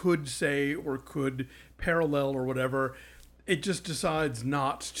movie could say or could parallel or whatever, it just decides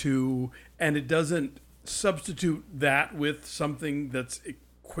not to, and it doesn't substitute that with something that's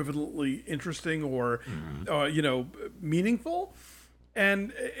equivalently interesting or meaningful.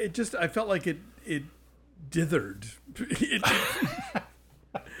 And I felt like it dithered.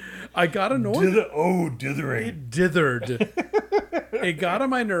 I got annoyed. Dithering. It dithered. It got on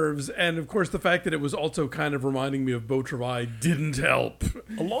my nerves, and of course the fact that it was also kind of reminding me of Beau Travail didn't help.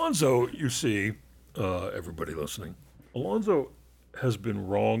 Alonzo, you see, everybody listening, Alonzo has been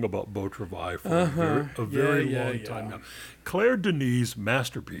wrong about Beau Travail for a very long time now. Claire Denis'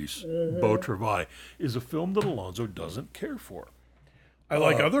 masterpiece, Beau Travail, is a film that Alonzo doesn't care for. I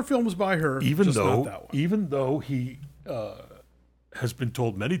like other films by her, just not that one. Even though he has been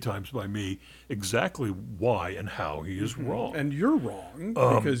told many times by me exactly why and how he is wrong. And you're wrong,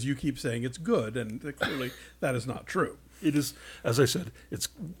 because you keep saying it's good, and clearly that is not true. It is, as I said, it's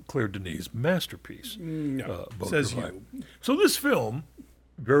Claire Denis' masterpiece. No, Beau says Travail. you. So this film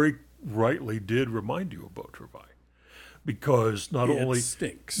very rightly did remind you of Beau Travail. Because not only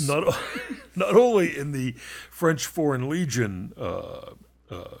stinks. not only in the French Foreign Legion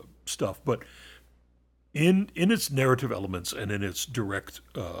stuff, but in its narrative elements and in its direct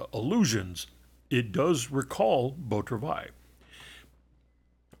allusions, it does recall Beau Travail.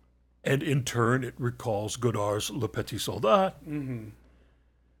 And in turn, it recalls Godard's Le Petit Soldat. Mm-hmm.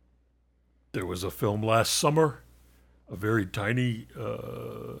 There was a film last summer, a very tiny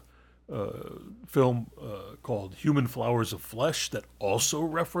film called Human Flowers of Flesh that also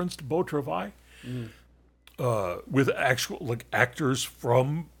referenced Beau Travail, with actual actors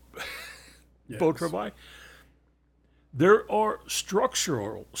from Beau Travail. There are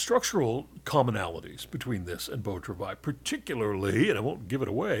structural commonalities between this and Beau Travail, particularly, and I won't give it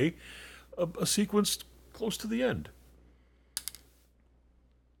away, a sequence close to the end.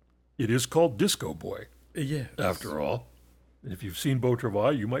 It is called Disco Boy, after all. And if you've seen Beau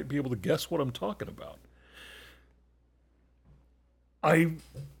Travail, you might be able to guess what I'm talking about. I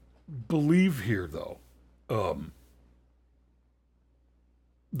believe here, though,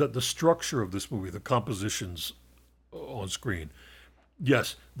 that the structure of this movie, the compositions on screen,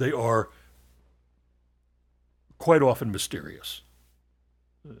 yes, they are quite often mysterious.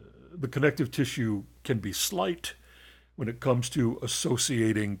 The connective tissue can be slight when it comes to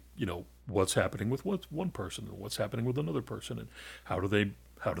associating, what's happening with one person and what's happening with another person, and how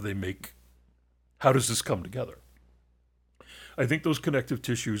does this come together? I think those connective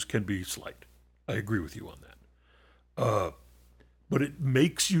tissues can be slight. I agree with you on that. But it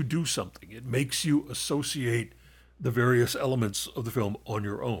makes you do something. It makes you associate the various elements of the film on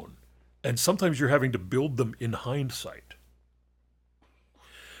your own. And sometimes you're having to build them in hindsight.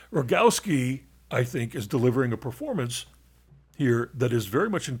 Rogowski, I think, is delivering a performance here that is very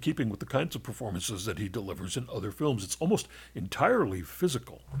much in keeping with the kinds of performances that he delivers in other films. It's almost entirely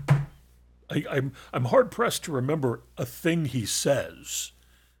physical. I'm hard-pressed to remember a thing he says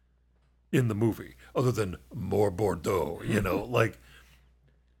in the movie, other than more Bordeaux,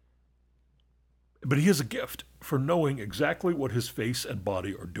 But he has a gift for knowing exactly what his face and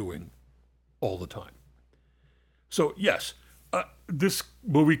body are doing all the time. So, yes, this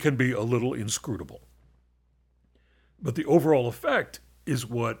movie can be a little inscrutable. But the overall effect is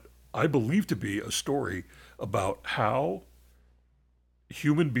what I believe to be a story about how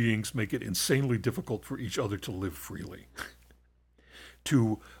human beings make it insanely difficult for each other to live freely.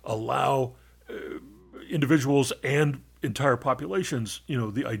 To allow individuals and entire populations,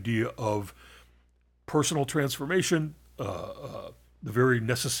 the idea of personal transformation, the very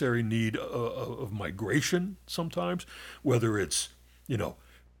necessary need of migration sometimes, whether it's,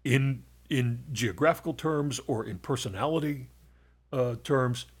 in geographical terms or in personality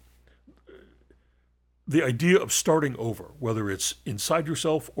terms. The idea of starting over, whether it's inside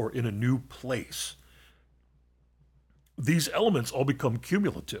yourself or in a new place. These elements all become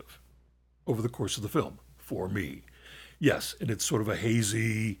cumulative over the course of the film, for me. Yes, and it's sort of a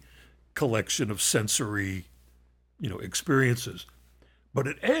hazy collection of sensory, experiences. But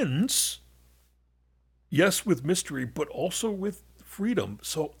it ends, yes, with mystery, but also with freedom.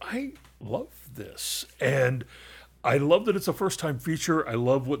 So I love this. And I love that it's a first-time feature. I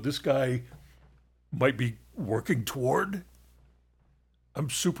love what this guy might be working toward. I'm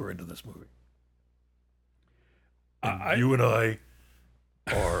super into this movie. And you and I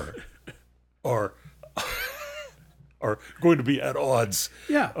are going to be at odds.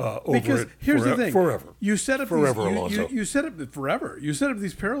 Over because it here's the thing: forever. You set up forever, these, Alonzo. you set up forever. You set up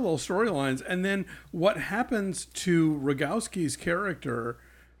these parallel storylines, and then what happens to Rogowski's character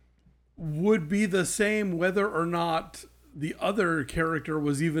would be the same whether or not the other character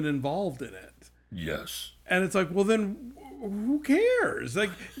was even involved in it. Yes. And it's like, well, then who cares? Like,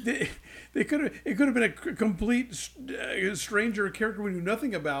 it could have been a complete stranger character we knew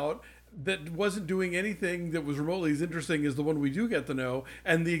nothing about that wasn't doing anything that was remotely as interesting as the one we do get to know,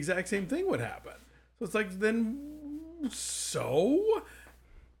 and the exact same thing would happen. So it's like, then, so?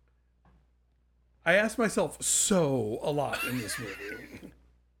 I asked myself so a lot in this movie.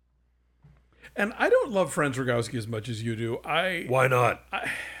 And I don't love Franz Rogowski as much as you do. Why not?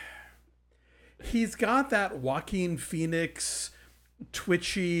 He's got that Joaquin Phoenix,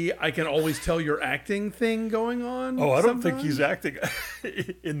 twitchy, I can always tell you're acting thing going on. Oh, I don't think he's acting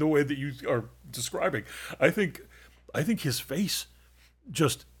in the way that you are describing. I think his face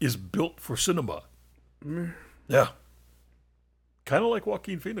just is built for cinema. Yeah. Kind of like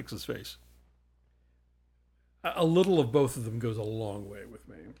Joaquin Phoenix's face. A little of both of them goes a long way with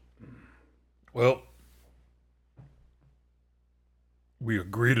me. Well, we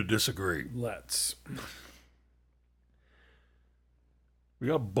agree to disagree. Let's. We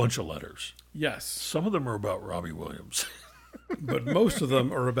got a bunch of letters. Yes. Some of them are about Robbie Williams. But most of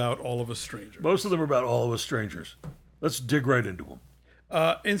them are about All of Us Strangers. Most of them are about All of Us Strangers. Let's dig right into them.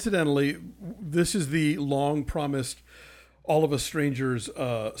 Incidentally, this is the long-promised All of Us Strangers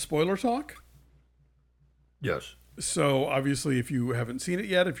spoiler talk. Yes. So, obviously, if you haven't seen it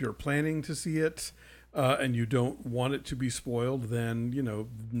yet, if you're planning to see it, and you don't want it to be spoiled, then,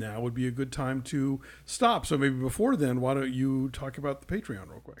 now would be a good time to stop. So maybe before then, why don't you talk about the Patreon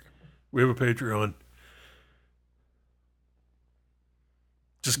real quick? We have a Patreon.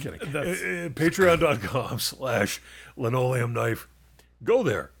 Just kidding. Patreon.com/linoleumknife. Go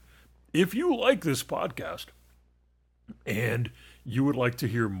there. If you like this podcast and you would like to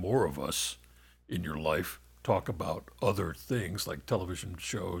hear more of us in your life talk about other things like television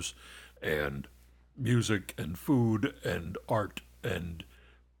shows and music and food and art and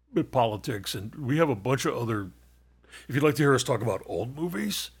politics, and we have a bunch of other, if you'd like to hear us talk about old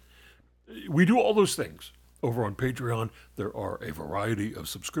movies, we do all those things over on Patreon. There are a variety of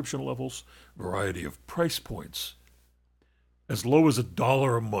subscription levels, variety of price points, as low as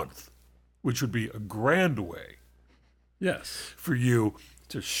 $1 a month, which would be a grand way, yes, for you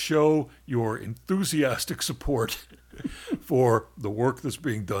to show your enthusiastic support for the work that's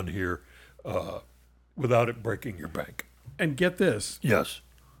being done here, without it breaking your bank. And get this. Yes.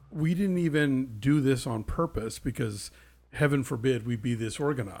 We didn't even do this on purpose because, heaven forbid, we be this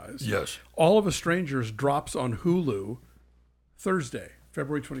organized. Yes. All of Us Strangers drops on Hulu Thursday,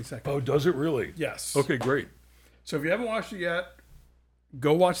 February 22nd. Oh, does it really? Yes. Okay, great. So if you haven't watched it yet,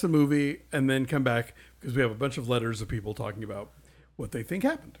 go watch the movie and then come back, because we have a bunch of letters of people talking about what they think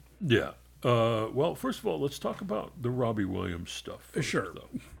happened. Yeah. Well, first of all, let's talk about the Robbie Williams stuff first, Sure.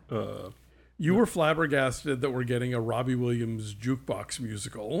 though. You were flabbergasted that we're getting a Robbie Williams jukebox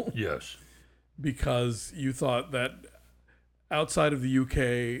musical. Yes. Because you thought that outside of the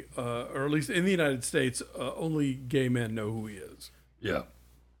UK, or at least in the United States, only gay men know who he is. Yeah.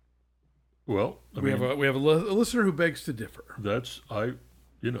 Well, we have a listener who begs to differ.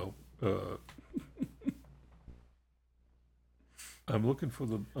 I'm looking for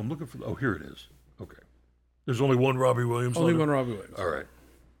the. Oh, here it is. Okay. There's only one Robbie Williams. Only one Robbie Williams. All right.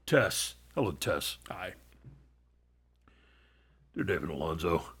 Tess. Hello, Tess. Hi. Dear David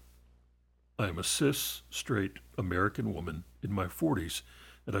Alonzo, I am a cis, straight American woman in my 40s,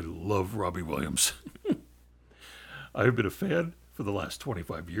 and I love Robbie Williams. I have been a fan for the last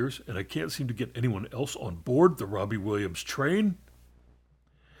 25 years, and I can't seem to get anyone else on board the Robbie Williams train.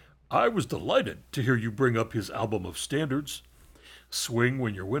 I was delighted to hear you bring up his album of standards, Swing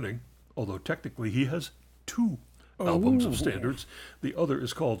When You're Winning, although technically he has two albums of standards. The other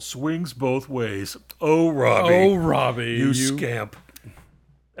is called Swings Both Ways. Oh, Robbie. Oh, Robbie. You scamp.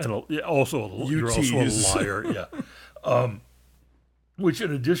 And you're also a liar. Yeah. Which,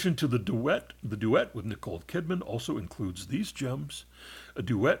 in addition to the duet with Nicole Kidman, also includes these gems. A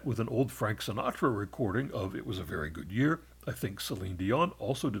duet with an old Frank Sinatra recording of It Was a Very Good Year. I think Celine Dion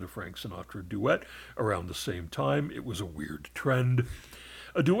also did a Frank Sinatra duet around the same time. It was a weird trend.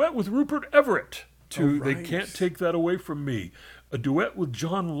 A duet with Rupert Everett. They can't take that away from me. A duet with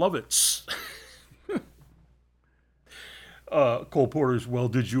John Lovitz. Cole Porter's Well,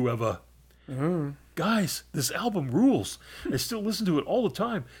 Did You Ever? Guys, this album rules. I still listen to it all the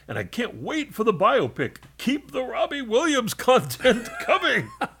time, and I can't wait for the biopic. Keep the Robbie Williams content coming.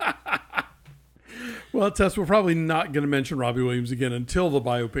 Well, Tess, we're probably not going to mention Robbie Williams again until the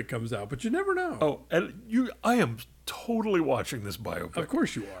biopic comes out, but you never know. Oh, and I am totally watching this biopic. Of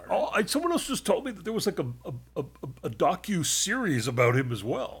course you are. Oh, someone else just told me that there was like a docu-series about him as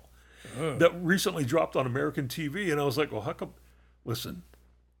well that recently dropped on American TV, and I was like, well, how come? Listen.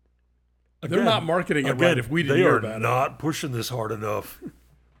 Again, they're not marketing it right if we didn't hear about it. They are not pushing this hard enough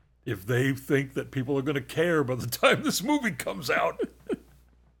if they think that people are going to care by the time this movie comes out.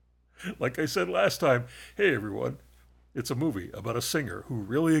 Like I said last time, hey, everyone, it's a movie about a singer who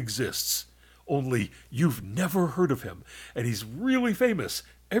really exists, only you've never heard of him, and he's really famous,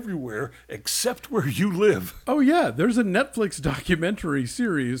 everywhere except where you live. Oh, yeah. There's a Netflix documentary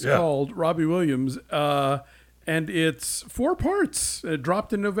series called Robbie Williams, and it's 4 parts. It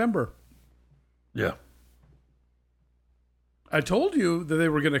dropped in November. Yeah. I told you that they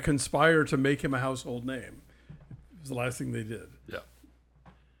were going to conspire to make him a household name. It was the last thing they did.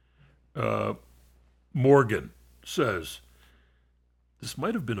 Yeah. Morgan says, this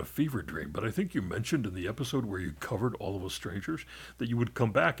might have been a fever dream, but I think you mentioned in the episode where you covered All of Us Strangers that you would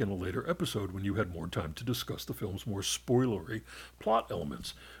come back in a later episode when you had more time to discuss the film's more spoilery plot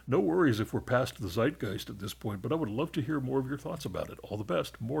elements. No worries if we're past the zeitgeist at this point, but I would love to hear more of your thoughts about it. All the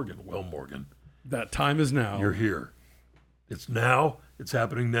best, Morgan. Well, Morgan, that time is now. You're here. It's now. It's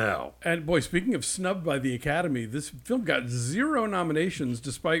happening now. And boy, speaking of snubbed by the Academy, this film got 0 nominations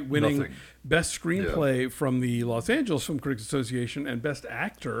despite winning Nothing. Best Screenplay from the Los Angeles Film Critics Association and Best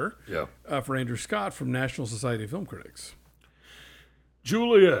Actor for Andrew Scott from National Society of Film Critics.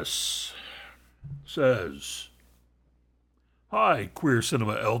 Julius says, hi, queer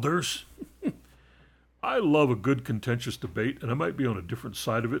cinema elders. I love a good contentious debate, and I might be on a different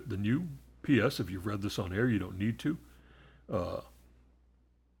side of it than you. P.S. If you've read this on air, you don't need to.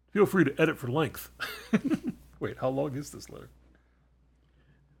 Feel free to edit for length. Wait, how long is this letter?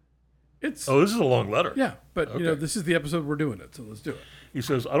 This is a long letter. Yeah, but okay. This is the episode we're doing it, so let's do it. He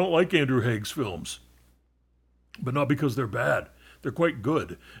says, I don't like Andrew Haig's films, but not because they're bad. They're quite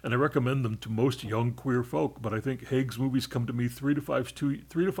good, and I recommend them to most young queer folk, but I think Haig's movies come to me 3 to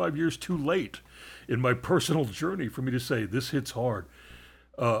 5 years too late in my personal journey for me to say, this hits hard.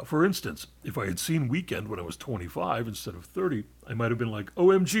 For instance, if I had seen Weekend when I was 25 instead of 30, I might have been like,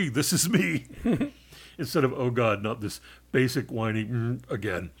 OMG, this is me. Instead of, oh God, not this basic whiny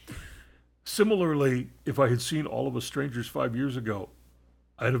again. Similarly, if I had seen All of Us Strangers 5 years ago,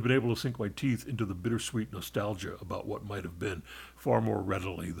 I'd have been able to sink my teeth into the bittersweet nostalgia about what might have been far more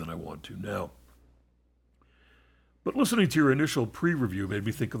readily than I want to now. But listening to your initial pre-review made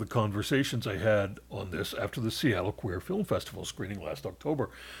me think of the conversations I had on this after the Seattle Queer Film Festival screening last October.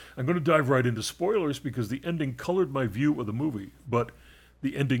 I'm going to dive right into spoilers because the ending colored my view of the movie, but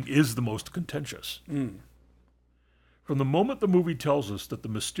the ending is the most contentious. From the moment the movie tells us that the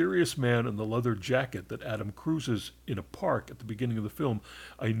mysterious man in the leather jacket that Adam cruises in a park at the beginning of the film,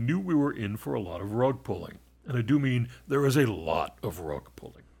 I knew we were in for a lot of rug pulling. And I do mean there is a lot of rug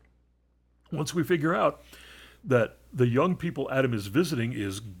pulling. Once we figure out that the young people Adam is visiting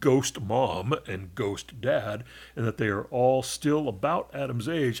is Ghost Mom and Ghost Dad, and that they are all still about Adam's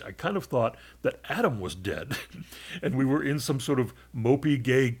age, I kind of thought that Adam was dead, and we were in some sort of mopey,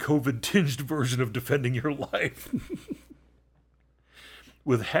 gay, COVID-tinged version of Defending Your Life.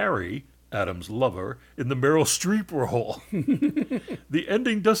 With Harry, Adam's lover, in the Meryl Streep role. The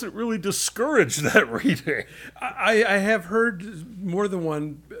ending doesn't really discourage that reading. I have heard more than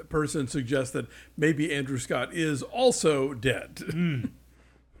one person suggest that maybe Andrew Scott is also dead.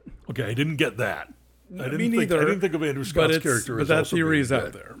 Okay, I didn't get that. Me neither. I didn't think of Andrew Scott's character as but that also theory being is dead.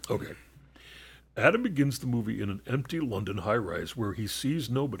 out there. Okay. Adam begins the movie in an empty London high-rise where he sees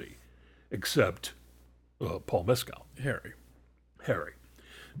nobody except Paul Mescal. Harry.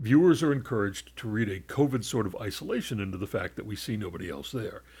 Viewers are encouraged to read a COVID sort of isolation into the fact that we see nobody else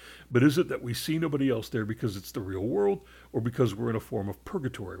there. But is it that we see nobody else there because it's the real world, or because we're in a form of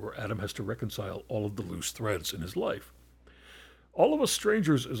purgatory where Adam has to reconcile all of the loose threads in his life? All of Us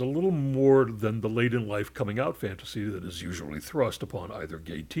Strangers is a little more than the late-in-life coming-out fantasy that is usually thrust upon either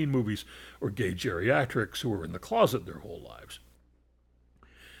gay teen movies or gay geriatrics who are in the closet their whole lives.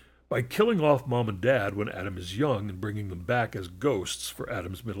 By killing off Mom and Dad when Adam is young and bringing them back as ghosts for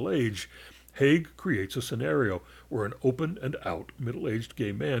Adam's middle age, Haig creates a scenario where an open and out middle-aged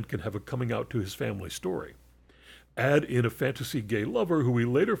gay man can have a coming out to his family story. Add in a fantasy gay lover who we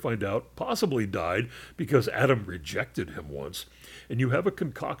later find out possibly died because Adam rejected him once, and you have a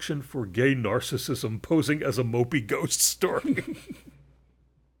concoction for gay narcissism posing as a mopey ghost story.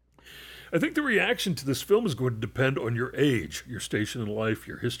 I think the reaction to this film is going to depend on your age, your station in life,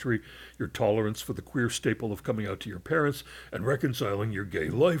 your history, your tolerance for the queer staple of coming out to your parents, and reconciling your gay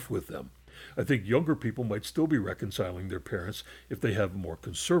life with them. I think younger people might still be reconciling their parents if they have a more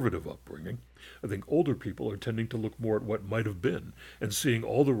conservative upbringing. I think older people are tending to look more at what might have been and seeing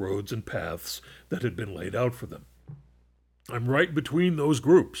all the roads and paths that had been laid out for them. I'm right between those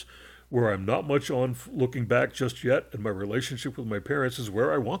groups, where I'm not much on looking back just yet, and my relationship with my parents is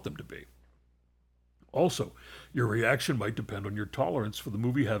where I want them to be. Also, your reaction might depend on your tolerance for the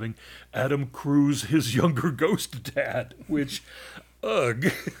movie having Adam cruise his younger ghost dad, which, ugh.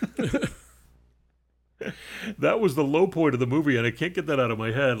 That was the low point of the movie, and I can't get that out of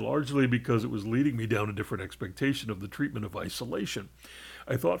my head, largely because it was leading me down a different expectation of the treatment of isolation.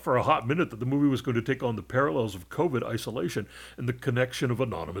 I thought for a hot minute that the movie was going to take on the parallels of COVID isolation and the connection of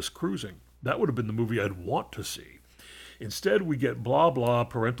anonymous cruising. That would have been the movie I'd want to see. Instead, we get blah blah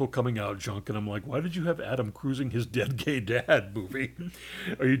parental coming out junk, and I'm like, why did you have Adam cruising his dead gay dad movie?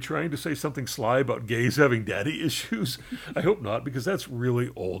 Are you trying to say something sly about gays having daddy issues? I hope not, because that's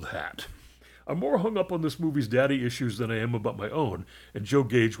really old hat. I'm more hung up on this movie's daddy issues than I am about my own, and Joe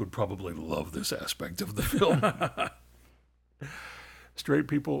Gage would probably love this aspect of the film. Straight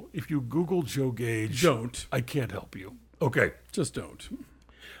people, if you Google Joe Gage, Don't. I can't help you. Okay. Just don't.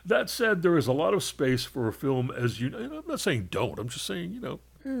 That said, there is a lot of space for a film as you. I'm not saying don't. I'm just saying,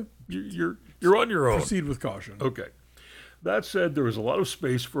 you're on your own. Proceed with caution. Okay. That said, there is a lot of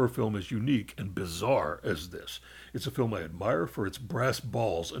space for a film as unique and bizarre as this. It's a film I admire for its brass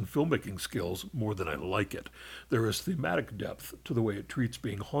balls and filmmaking skills more than I like it. There is thematic depth to the way it treats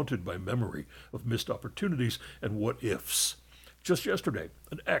being haunted by memory of missed opportunities and what-ifs. Just yesterday,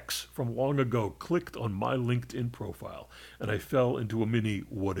 an ex from long ago clicked on my LinkedIn profile, and I fell into a mini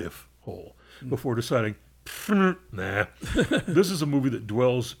what-if hole before deciding, nah, this is a movie that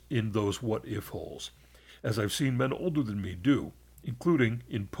dwells in those what-if holes, as I've seen men older than me do, including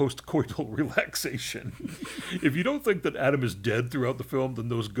in post-coital relaxation. If you don't think that Adam is dead throughout the film, then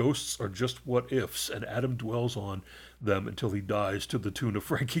those ghosts are just what-ifs, and Adam dwells on them until he dies to the tune of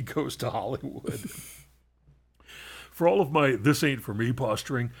Frankie Goes to Hollywood. For all of my this ain't for me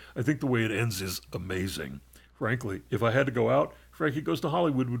posturing, I think the way it ends is amazing. Frankly, if I had to go out, Frankie Goes to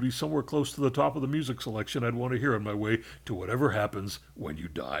Hollywood would be somewhere close to the top of the music selection I'd want to hear on my way to whatever happens when you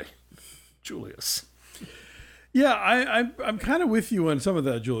die. Julius. Yeah, I'm kind of with you on some of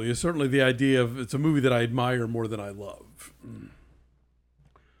that, Julius. Certainly the idea of it's a movie that I admire more than I love.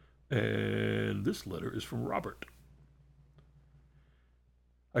 And this letter is from Robert.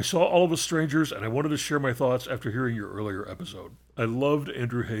 I saw All of Us Strangers, and I wanted to share my thoughts after hearing your earlier episode. I loved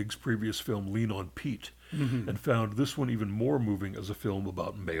Andrew Haig's previous film, Lean on Pete, and found this one even more moving as a film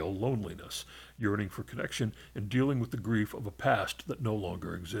about male loneliness, yearning for connection, and dealing with the grief of a past that no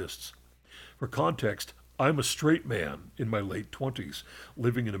longer exists. For context, I'm a straight man in my late 20s,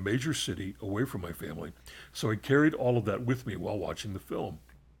 living in a major city away from my family, so I carried all of that with me while watching the film.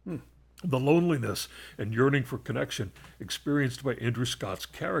 The loneliness and yearning for connection experienced by Andrew Scott's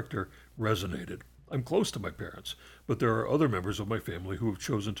character resonated. I'm close to my parents, but there are other members of my family who have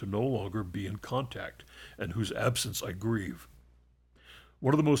chosen to no longer be in contact and whose absence I grieve.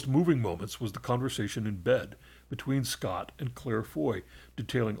 One of the most moving moments was the conversation in bed between Scott and Claire Foy,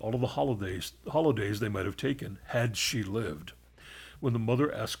 detailing all of the holidays they might have taken had she lived. When the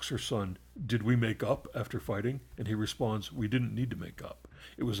mother asks her son, "Did we make up after fighting?" and he responds, "We didn't need to make up.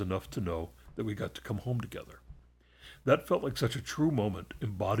 It was enough to know that we got to come home together." That felt like such a true moment,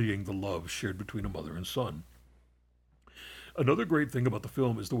 embodying the love shared between a mother and son. Another great thing about the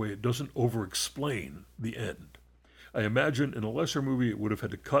film is the way it doesn't over-explain the end. I imagine in a lesser movie it would have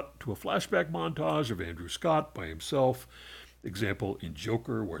had to cut to a flashback montage of Andrew Scott by himself. Example in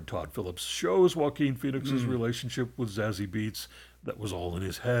Joker, where Todd Phillips shows Joaquin Phoenix's relationship with Zazie Beetz. That was all in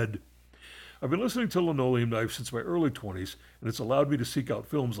his head. I've been listening to Linoleum Knife since my early 20s, and it's allowed me to seek out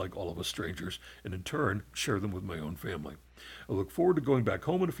films like All of Us Strangers, and in turn, share them with my own family. I look forward to going back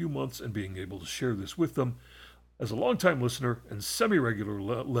home in a few months and being able to share this with them. As a longtime listener and semi-regular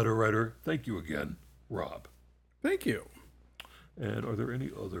letter writer, thank you again, Rob. Thank you. And are there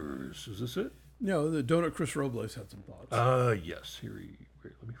any others? Is this it? No, the Donut Chris Robles had some thoughts. Yes.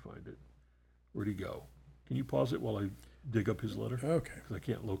 Wait, let me find it. Where'd he go? Can you pause it while I dig up his letter? Okay. Because I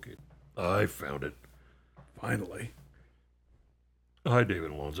can't locate it. I found it. Finally. Hi,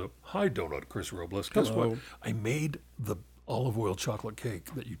 David Alonso. Hi, Donut Chris Robles. Guess Hello. what? I made the olive oil chocolate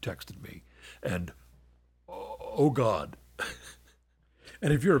cake that you texted me. And, oh God.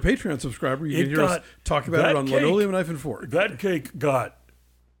 And if you're a Patreon subscriber, you can hear us talk about it on Linoleum Knife and Fork. That cake got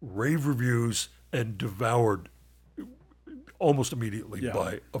rave reviews and devoured almost immediately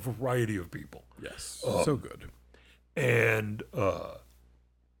by a variety of people. Yes. So good. And,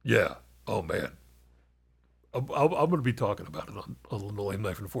 yeah. Oh, man. I'm going to be talking about it on Linoleum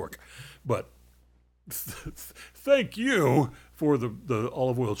Knife and Fork. But thank you for the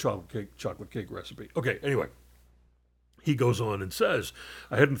olive oil chocolate cake recipe. Okay, anyway. He goes on and says,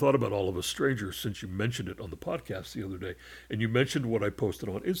 I hadn't thought about All of Us Strangers since you mentioned it on the podcast the other day, and you mentioned what I posted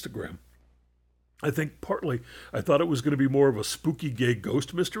on Instagram. I think partly I thought it was going to be more of a spooky gay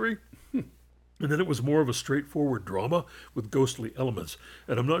ghost mystery, and then it was more of a straightforward drama with ghostly elements,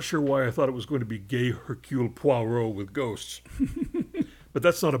 and I'm not sure why I thought it was going to be gay Hercule Poirot with ghosts. But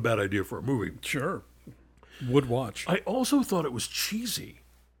that's not a bad idea for a movie. Sure. Would watch. I also thought it was cheesy.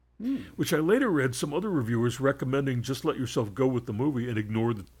 which I later read some other reviewers recommending just let yourself go with the movie and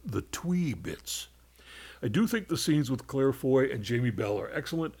ignore the twee bits. I do think the scenes with Claire Foy and Jamie Bell are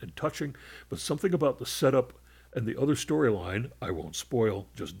excellent and touching, but something about the setup and the other storyline, I won't spoil,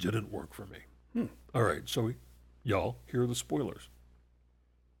 just didn't work for me. All right, so y'all, here are the spoilers.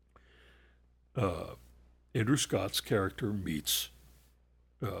 Andrew Scott's character meets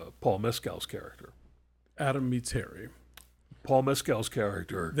Paul Mescal's character. Adam meets Harry. Paul Mescal's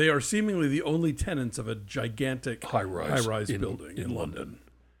character. They are seemingly the only tenants of a gigantic high-rise building in London.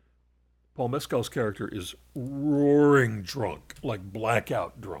 Paul Mescal's character is roaring drunk, like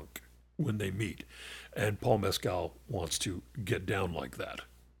blackout drunk, when they meet. And Paul Mescal wants to get down like that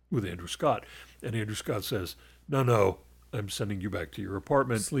with Andrew Scott. And Andrew Scott says, no, I'm sending you back to your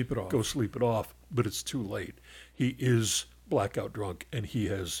apartment. Sleep it off. Go sleep it off. But it's too late. He is blackout drunk, and he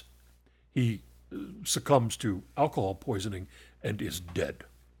succumbs to alcohol poisoning and is dead.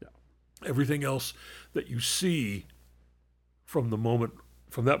 Yeah. Everything else that you see from that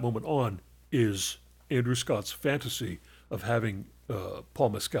moment on is Andrew Scott's fantasy of having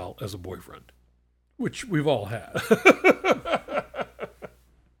Paul Mescal as a boyfriend. Which we've all had.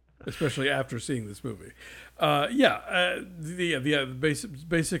 Especially after seeing this movie.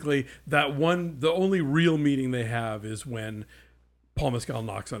 Basically, the only real meeting they have is when Paul Mescal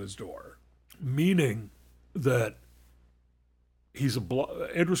knocks on his door. Meaning that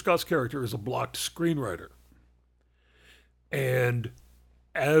Andrew Scott's character is a blocked screenwriter. And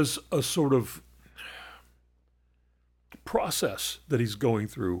as a sort of process that he's going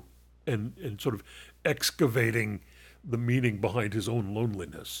through and sort of excavating the meaning behind his own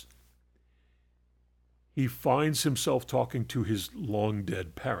loneliness, he finds himself talking to his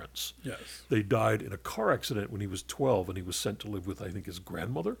long-dead parents. Yes. They died in a car accident when he was 12, and he was sent to live with, I think, his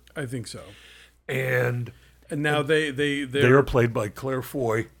grandmother. I think so. And now they are played by Claire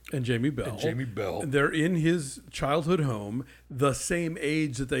Foy and Jamie Bell. They're in his childhood home, the same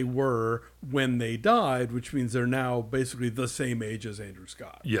age that they were when they died, which means they're now basically the same age as Andrew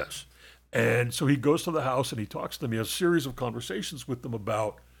Scott. Yes. And so he goes to the house and he talks to them. He has a series of conversations with them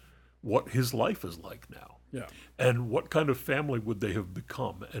about what his life is like now. Yeah. And what kind of family would they have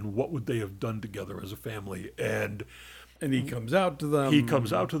become, and what would they have done together as a family. And he comes out to them.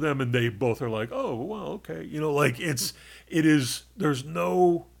 And they both are like, oh, well, okay. Like there's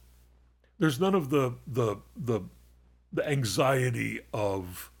none of the anxiety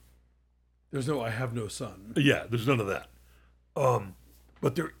of. There's no, I have no son. Yeah, there's none of that.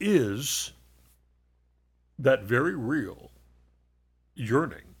 But there is that very real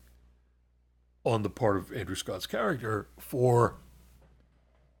yearning on the part of Andrew Scott's character for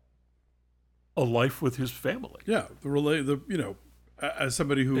a life with his family. Yeah, as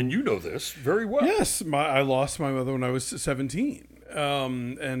somebody who, and you know this very well. Yes, I lost my mother when I was 17,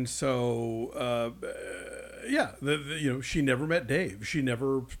 and so she never met Dave. She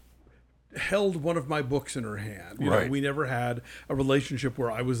never held one of my books in her hand. We never had a relationship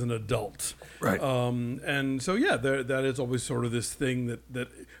where I was an adult. Right. And so, that is always sort of this thing that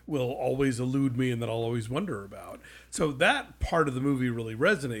will always elude me and that I'll always wonder about. So that part of the movie really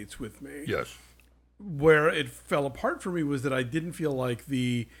resonates with me. Yes. Where it fell apart for me was that I didn't feel like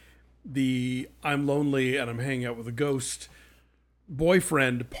the I'm lonely and I'm hanging out with a ghost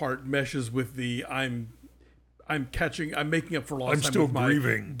boyfriend part meshes with the I'm making up for lost time with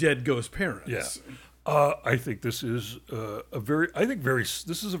grieving my dead ghost parents. Yeah. I think this is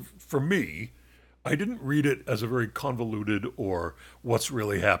for me, I didn't read it as a very convoluted or what's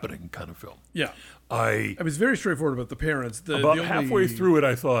really happening kind of film. Yeah. I was very straightforward about the parents. Halfway through it,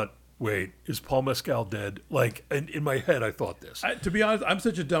 I thought, wait, is Paul Mescal dead? Like, and in my head, I thought this. To be honest, I'm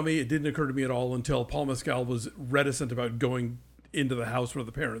such a dummy. It didn't occur to me at all until Paul Mescal was reticent about going into the house where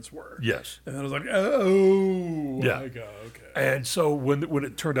the parents were. Yes. And then I was like, oh, yeah. My God, okay. And so when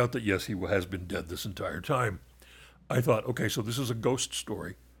it turned out that, yes, he has been dead this entire time, I thought, okay, so this is a ghost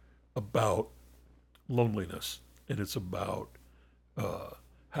story about loneliness. And it's about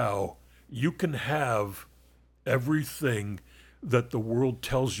how you can have everything that the world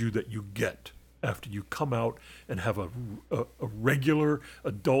tells you that you get after you come out and have a regular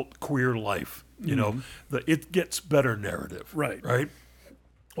adult queer life. The it gets better narrative. Right.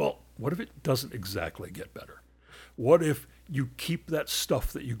 Well, what if it doesn't exactly get better? What if you keep that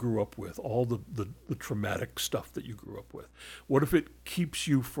stuff that you grew up with, all the traumatic stuff that you grew up with? What if it keeps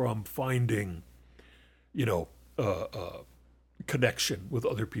you from finding, connection with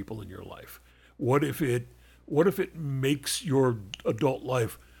other people in your life? What if it makes your adult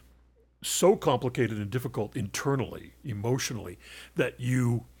life so complicated and difficult internally, emotionally, that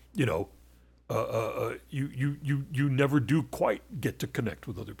you you never do quite get to connect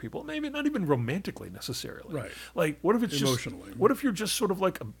with other people. Maybe not even romantically necessarily. Right. Like, what if it's Emotionally. just, what if you're just sort of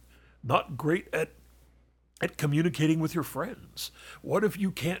like not great at communicating with your friends? What if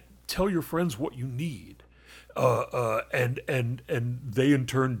you can't tell your friends what you need? And they in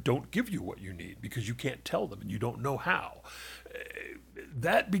turn don't give you what you need because you can't tell them and you don't know how.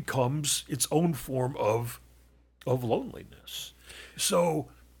 That becomes its own form of loneliness. So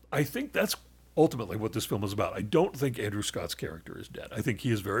I think that's ultimately what this film is about. I don't think Andrew Scott's character is dead. I think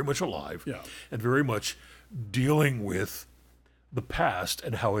he is very much alive and very much dealing with the past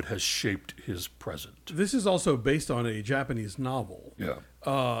and how it has shaped his present. This is also based on a Japanese novel. Yeah.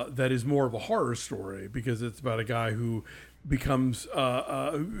 That is more of a horror story because it's about a guy who becomes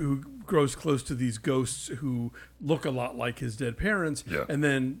who grows close to these ghosts who look a lot like his dead parents, and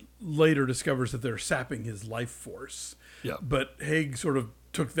then later discovers that they're sapping his life force. Yeah. But Haig sort of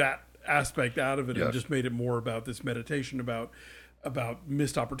took that aspect out of it and just made it more about this meditation about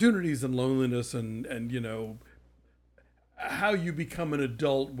missed opportunities and loneliness and you know how you become an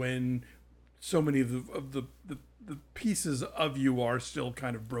adult when so many of the pieces of you are still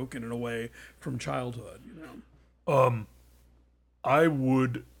kind of broken in a way from childhood, you know.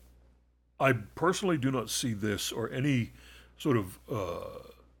 I personally do not see this or any sort of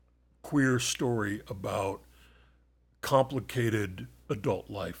queer story about complicated adult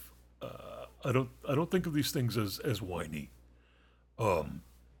life. I don't think of these things as whiny.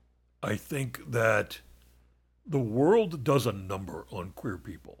 I think that the world does a number on queer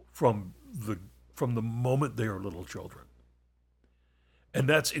people from the moment they are little children, and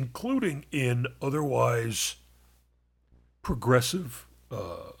that's including in otherwise progressive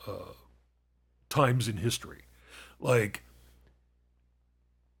times in history. Like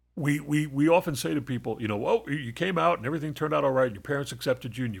we often say to people, you know, oh, you came out and everything turned out all right, and your parents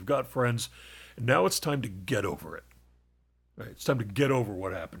accepted you, and you've got friends, and now it's time to get over it. Right? It's time to get over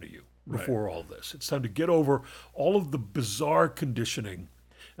what happened to you before all this. It's time to get over all of the bizarre conditioning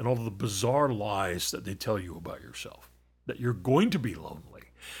and all of the bizarre lies that they tell you about yourself. That you're going to be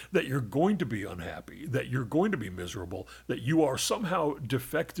lonely, that you're going to be unhappy, that you're going to be miserable, that you are somehow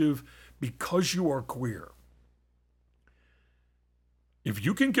defective because you are queer. If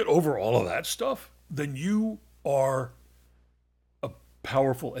you can get over all of that stuff, then you are a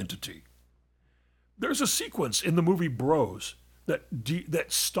powerful entity. There's a sequence in the movie Bros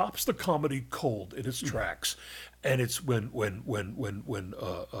that stops the comedy cold in its tracks, and it's when Billy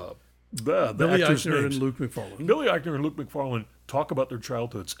Eichner and Luke McFarlane. Billy Eichner and Luke McFarlane talk about their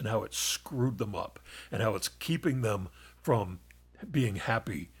childhoods and how it screwed them up and how it's keeping them from being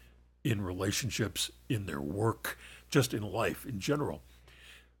happy in relationships, in their work, just in life in general.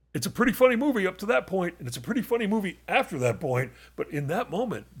 It's a pretty funny movie up to that point, and it's a pretty funny movie after that point, but in that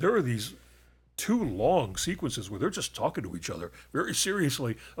moment, there are these two long sequences where they're just talking to each other very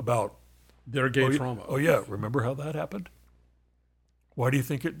seriously about their gay trauma. Oh yeah, remember how that happened? Why do you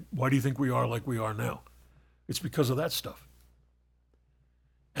think we are like we are now? It's because of that stuff.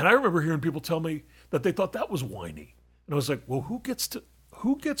 And I remember hearing people tell me that they thought that was whiny. And I was like, well, who gets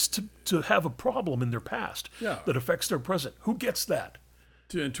to have a problem in their past that affects their present? Who gets that?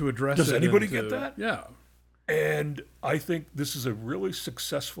 To address Does it. anybody get that? Yeah. And I think this is a really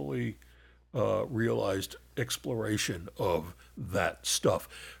successfully realized exploration of that stuff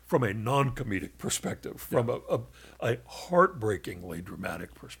from a non-comedic perspective, from a heartbreakingly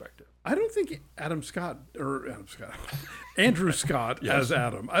dramatic perspective. I don't think Andrew Scott as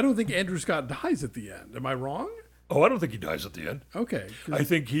Adam. I don't think Andrew Scott dies at the end. Am I wrong? Oh, I don't think he dies at the end. Okay. I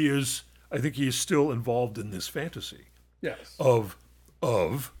think he is still involved in this fantasy. Yes. Of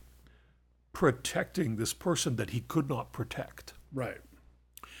protecting this person that he could not protect. Right.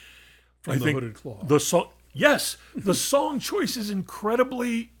 From the Hooded Claw. The song, yes, the song choice is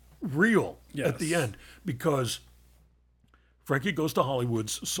incredibly real at the end because Frankie Goes to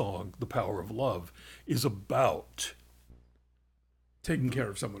Hollywood's song, "The Power of Love," is about taking care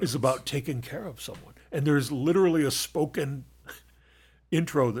of someone. Is about taking care of someone, and there's literally a spoken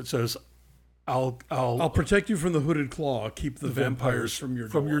intro that says, "I'll protect you from the Hooded Claw, keep the vampires from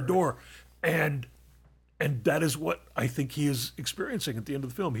your door." And that is what I think he is experiencing at the end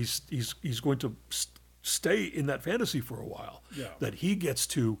of the film. He's going to stay in that fantasy for a while. Yeah. That he gets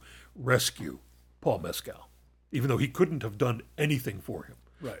to rescue Paul Mescal, even though he couldn't have done anything for him.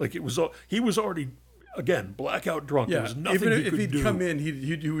 Right. Like he was already, again, blackout drunk. Yeah. There was nothing Even he could do. if he'd come in,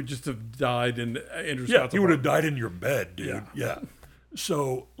 he would just have died in Andrew Scott's Yeah, he would have apartment. died in your bed, dude. Yeah. Yeah.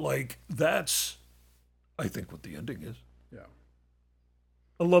 So, like, that's, I think, what the ending is. Yeah.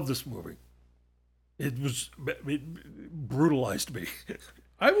 I love this movie. It brutalized me.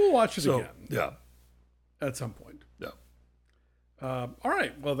 I will watch it again. Yeah. At some point. Yeah. All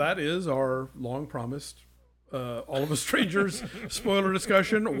right. Well, that is our long promised All of Us Strangers spoiler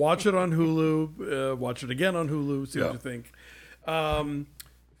discussion. Watch it on Hulu. Watch it again on Hulu. See what you think.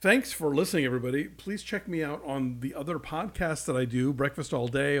 Thanks for listening, everybody. Please check me out on the other podcasts that I do, Breakfast All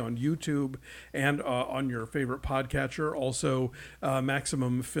Day on YouTube and on your favorite podcatcher. Also,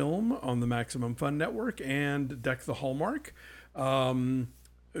 Maximum Film on the Maximum Fun Network and Deck the Hallmark.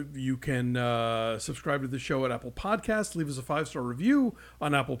 You can subscribe to the show at Apple Podcasts. Leave us a 5-star review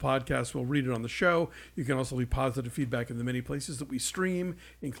on Apple Podcasts. We'll read it on the show. You can also leave positive feedback in the many places that we stream,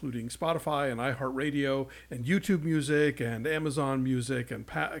 including Spotify and iHeartRadio and YouTube Music and Amazon Music and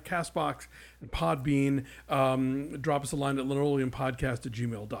CastBox and Podbean. Drop us a line at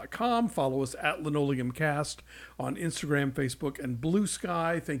linoleumpodcast@gmail.com. Follow us at linoleumcast on Instagram, Facebook, and Blue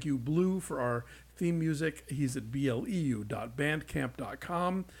Sky. Thank you, Blue, for our theme music. He's at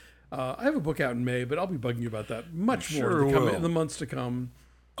bleu.bandcamp.com. I have a book out in May, but I'll be bugging you about that much more in the months to come.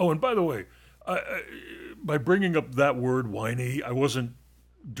 Oh, and by the way, by bringing up that word, whiny, I wasn't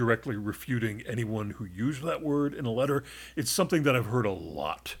directly refuting anyone who used that word in a letter. It's something that I've heard a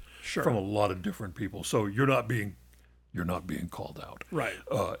lot from a lot of different people. So you're not being called out. Right.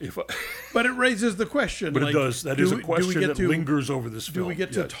 But it raises the question. But it does. That is a question that lingers over this film. Do we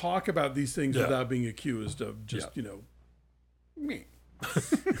get to talk about these things without being accused of just, me?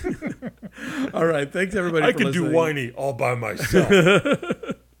 All right. Thanks, everybody, I for can listening. do whiny all by myself.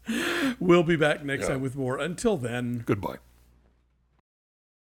 We'll be back next time with more. Until then. Goodbye.